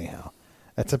Trump anyhow.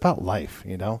 It's about life,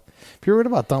 you know. If you're worried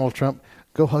about Donald Trump,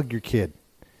 go hug your kid.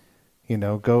 You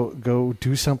know, go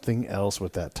do something else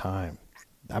with that time.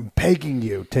 I'm begging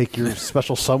you, take your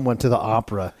special someone to the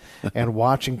opera and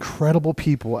watch incredible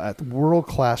people at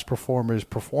world-class performers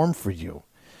perform for you.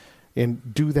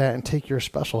 And do that and take your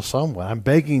special someone. I'm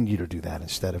begging you to do that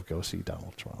instead of go see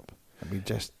Donald Trump. I mean,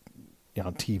 just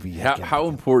on TV. How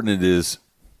important it is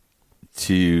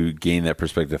to gain that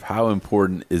perspective. How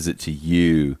important is it to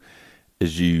you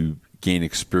as you gain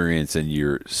experience and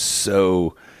you're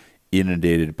so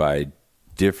inundated by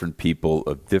different people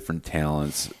of different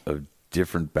talents, of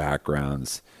different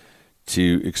backgrounds,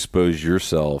 to expose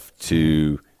yourself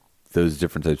to those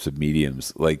different types of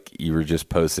mediums? Like you were just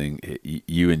posting,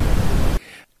 you and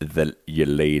your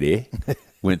lady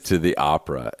went to the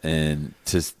opera, and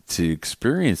to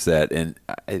experience that. And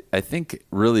I think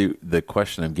really the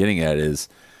question I'm getting at is,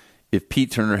 if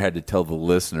Pete Turner had to tell the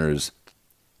listeners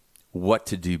what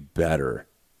to do better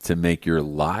to make your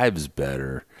lives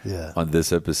better on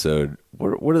this episode,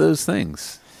 what are those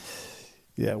things?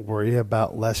 Yeah, worry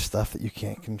about less stuff that you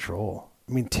can't control.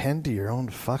 I mean, tend to your own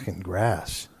fucking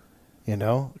grass. You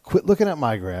know, quit looking at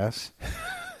my grass.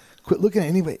 Quit looking at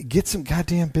anybody. Get some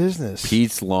goddamn business.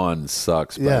 Pete's lawn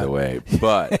sucks, by the way,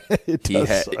 but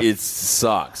it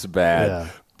sucks bad. Yeah.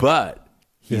 But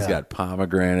he's got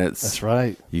pomegranates. That's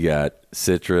right. You got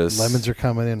citrus. Lemons are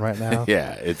coming in right now.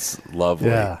 Yeah, it's lovely.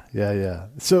 Yeah.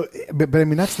 So, but I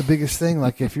mean, that's the biggest thing.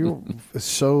 Like, if you're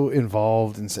so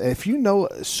involved and if you know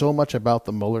so much about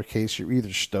the Mueller case, you're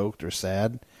either stoked or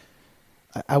sad.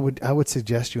 I would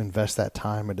suggest you invest that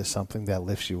time into something that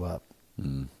lifts you up.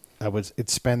 I'd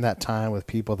spend that time with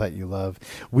people that you love.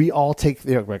 We all take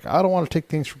like, I don't want to take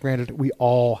things for granted. We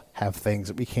all have things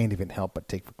that we can't even help but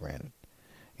take for granted.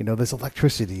 You know, there's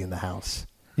electricity in the house.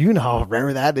 You know how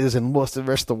rare that is in most of the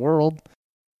rest of the world.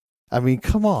 I mean,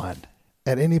 come on.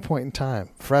 At any point in time,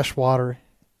 fresh water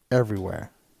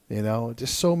everywhere. You know,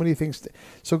 just so many things.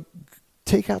 So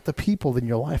take out the people in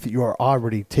your life that you are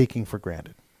already taking for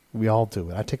granted. We all do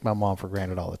it. I take my mom for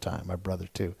granted all the time, my brother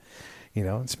too, you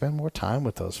know, and spend more time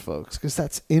with those folks, because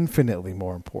that's infinitely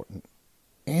more important,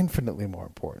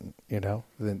 you know,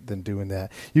 than doing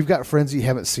that. You've got friends you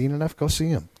haven't seen enough, go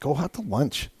see them. Go out to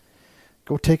lunch.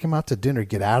 Go take them out to dinner.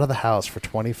 Get out of the house for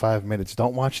 25 minutes.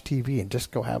 Don't watch TV and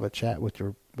just go have a chat with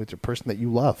your person that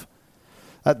you love.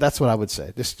 That's what I would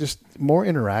say. Just more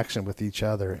interaction with each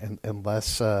other and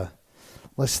less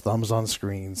thumbs on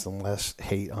screens and less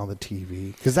hate on the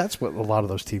TV, because that's what a lot of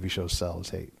those TV shows sell, is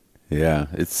hate. Yeah,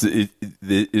 it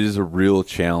is a real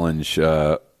challenge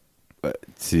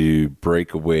to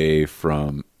break away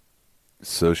from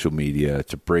social media,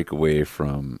 to break away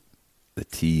from the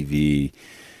TV,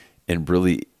 and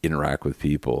really interact with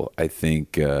people. I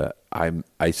think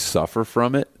I suffer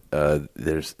from it.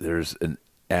 There's an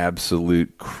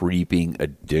absolute creeping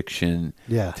addiction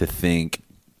to think,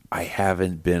 I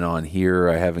haven't been on here,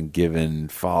 I haven't given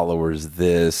followers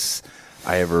this,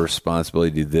 I have a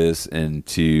responsibility to do this, and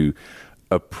to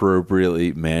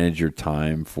appropriately manage your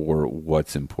time for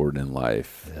what's important in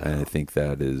life. Yeah. And I think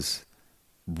that is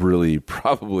really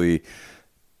probably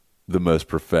the most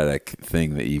prophetic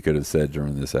thing that you could have said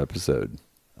during this episode.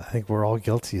 I think we're all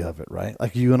guilty of it, right?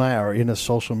 Like, you and I are in a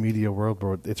social media world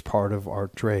where it's part of our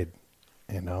trade,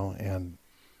 you know, and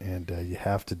you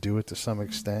have to do it to some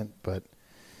extent, but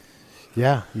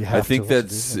yeah, you have to.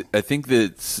 I think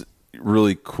that's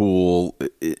really cool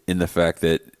in the fact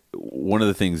that one of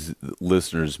the things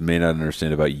listeners may not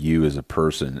understand about you as a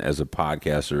person, as a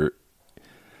podcaster,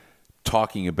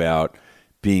 talking about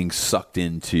being sucked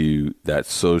into that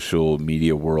social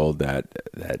media world, that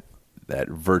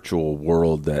virtual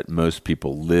world that most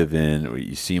people live in, or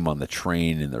you see them on the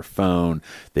train in their phone,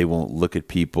 they won't look at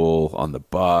people on the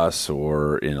bus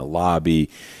or in a lobby,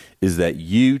 is that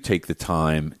you take the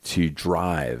time to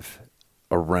drive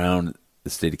around the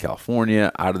state of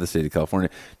California, out of the state of California,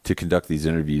 to conduct these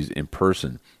interviews in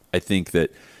person. I think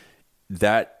that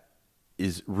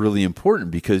is really important,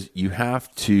 because you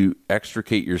have to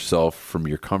extricate yourself from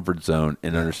your comfort zone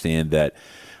and understand that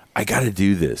I got to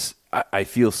do this. I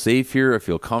feel safe here. I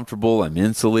feel comfortable. I'm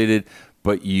insulated.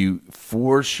 But you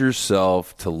force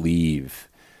yourself to leave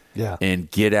and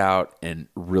get out and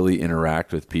really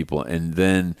interact with people. And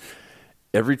then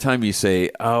every time you say,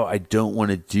 oh, I don't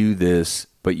want to do this,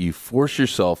 but you force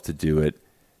yourself to do it,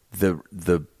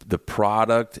 the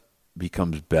product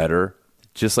becomes better.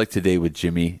 Just like today with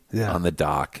Jimmy on the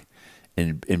dock,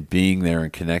 and being there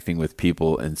and connecting with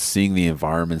people and seeing the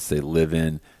environments they live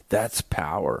in, that's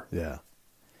power. Yeah.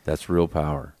 That's real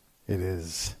power. It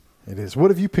is. It is. What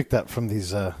have you picked up from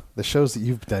these the shows that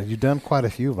you've done? You've done quite a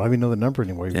few. I don't even know the number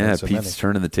anymore. You've done so Pete's many.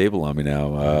 turning the table on me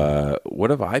now. What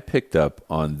have I picked up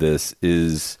on this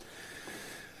is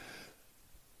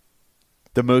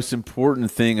the most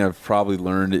important thing I've probably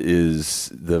learned is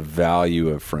the value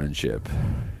of friendship,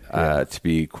 to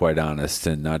be quite honest,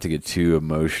 and not to get too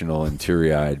emotional and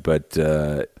teary-eyed, but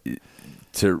to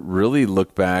really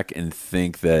look back and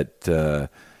think that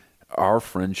our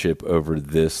friendship over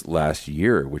this last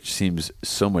year, which seems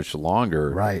so much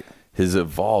longer, right, has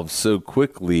evolved so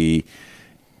quickly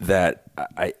that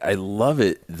I love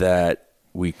it that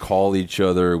we call each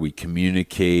other, we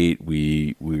communicate,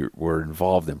 we're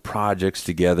involved in projects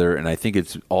together, and I think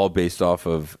it's all based off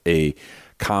of a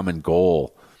common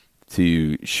goal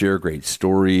to share great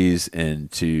stories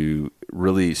and to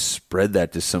really spread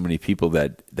that to so many people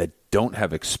that don't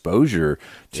have exposure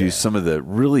to some of the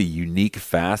really unique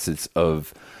facets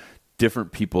of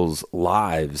different people's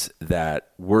lives that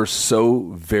we're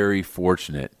so very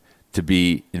fortunate to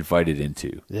be invited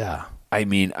into. Yeah. I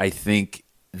mean, I think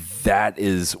that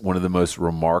is one of the most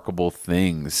remarkable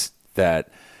things,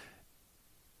 that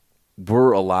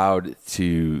we're allowed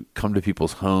to come to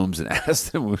people's homes and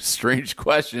ask them strange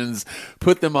questions,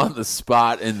 put them on the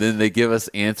spot, and then they give us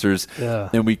answers,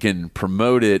 and we can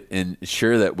promote it and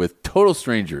share that with total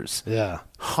strangers. Yeah.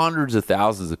 Hundreds of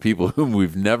thousands of people whom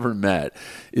we've never met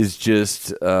is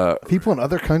just people in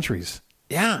other countries.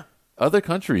 Yeah. Other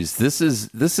countries. This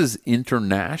is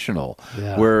international,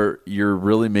 where you're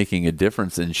really making a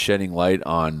difference and shedding light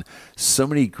on so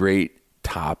many great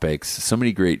topics, so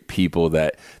many great people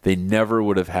that they never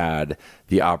would have had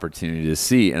the opportunity to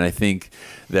see. And I think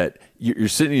that you're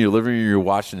sitting in your living room, you're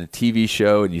watching a TV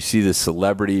show, and you see this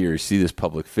celebrity, or you see this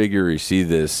public figure, or you see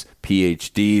this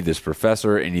PhD, this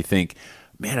professor, and you think,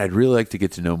 man, I'd really like to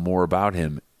get to know more about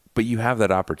him. But you have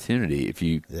that opportunity if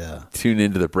you tune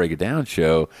into the Break It Down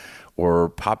show or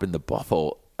pop in the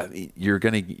Buffalo. I mean, you're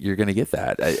gonna get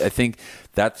that. I think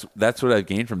that's what I've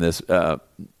gained from this.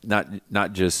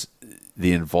 Not just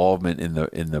the involvement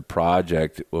in the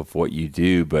project of what you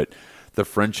do, but the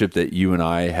friendship that you and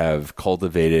I have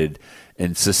cultivated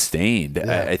and sustained.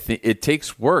 I think it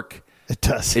takes work. It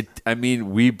does. I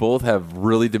mean, we both have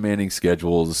really demanding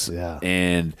schedules,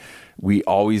 and we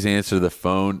always answer the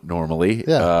phone normally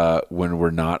when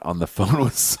we're not on the phone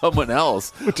with someone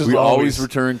else. We always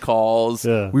return calls.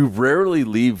 Yeah. We rarely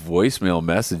leave voicemail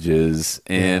messages,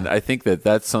 and I think that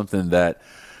that's something that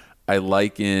I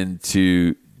liken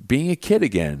to being a kid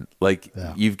again. Like,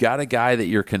 you've got a guy that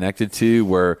you're connected to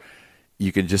where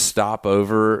you can just stop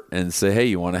over and say, hey,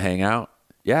 you want to hang out?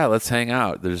 Yeah, let's hang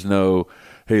out. There's no,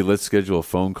 hey, let's schedule a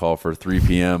phone call for 3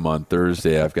 p.m. on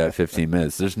Thursday. I've got 15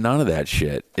 minutes. There's none of that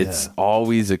shit. It's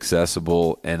always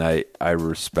accessible, and I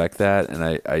respect that,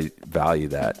 and I value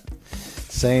that.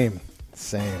 Same.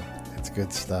 It's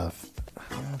good stuff.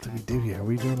 What did we do here? Are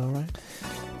we doing all right?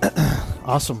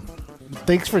 Awesome.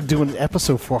 Thanks for doing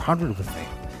episode 400 with me.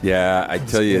 Yeah, I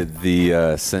tell you,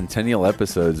 the centennial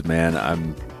episodes, man,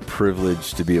 I'm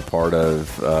privileged to be a part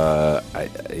of.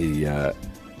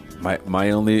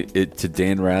 My only, to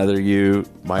Dan Rather you,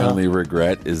 my only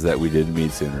regret is that we didn't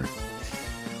meet sooner.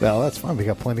 Well, that's fine. We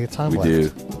got plenty of time left. We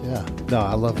do. Yeah. No,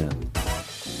 I love it.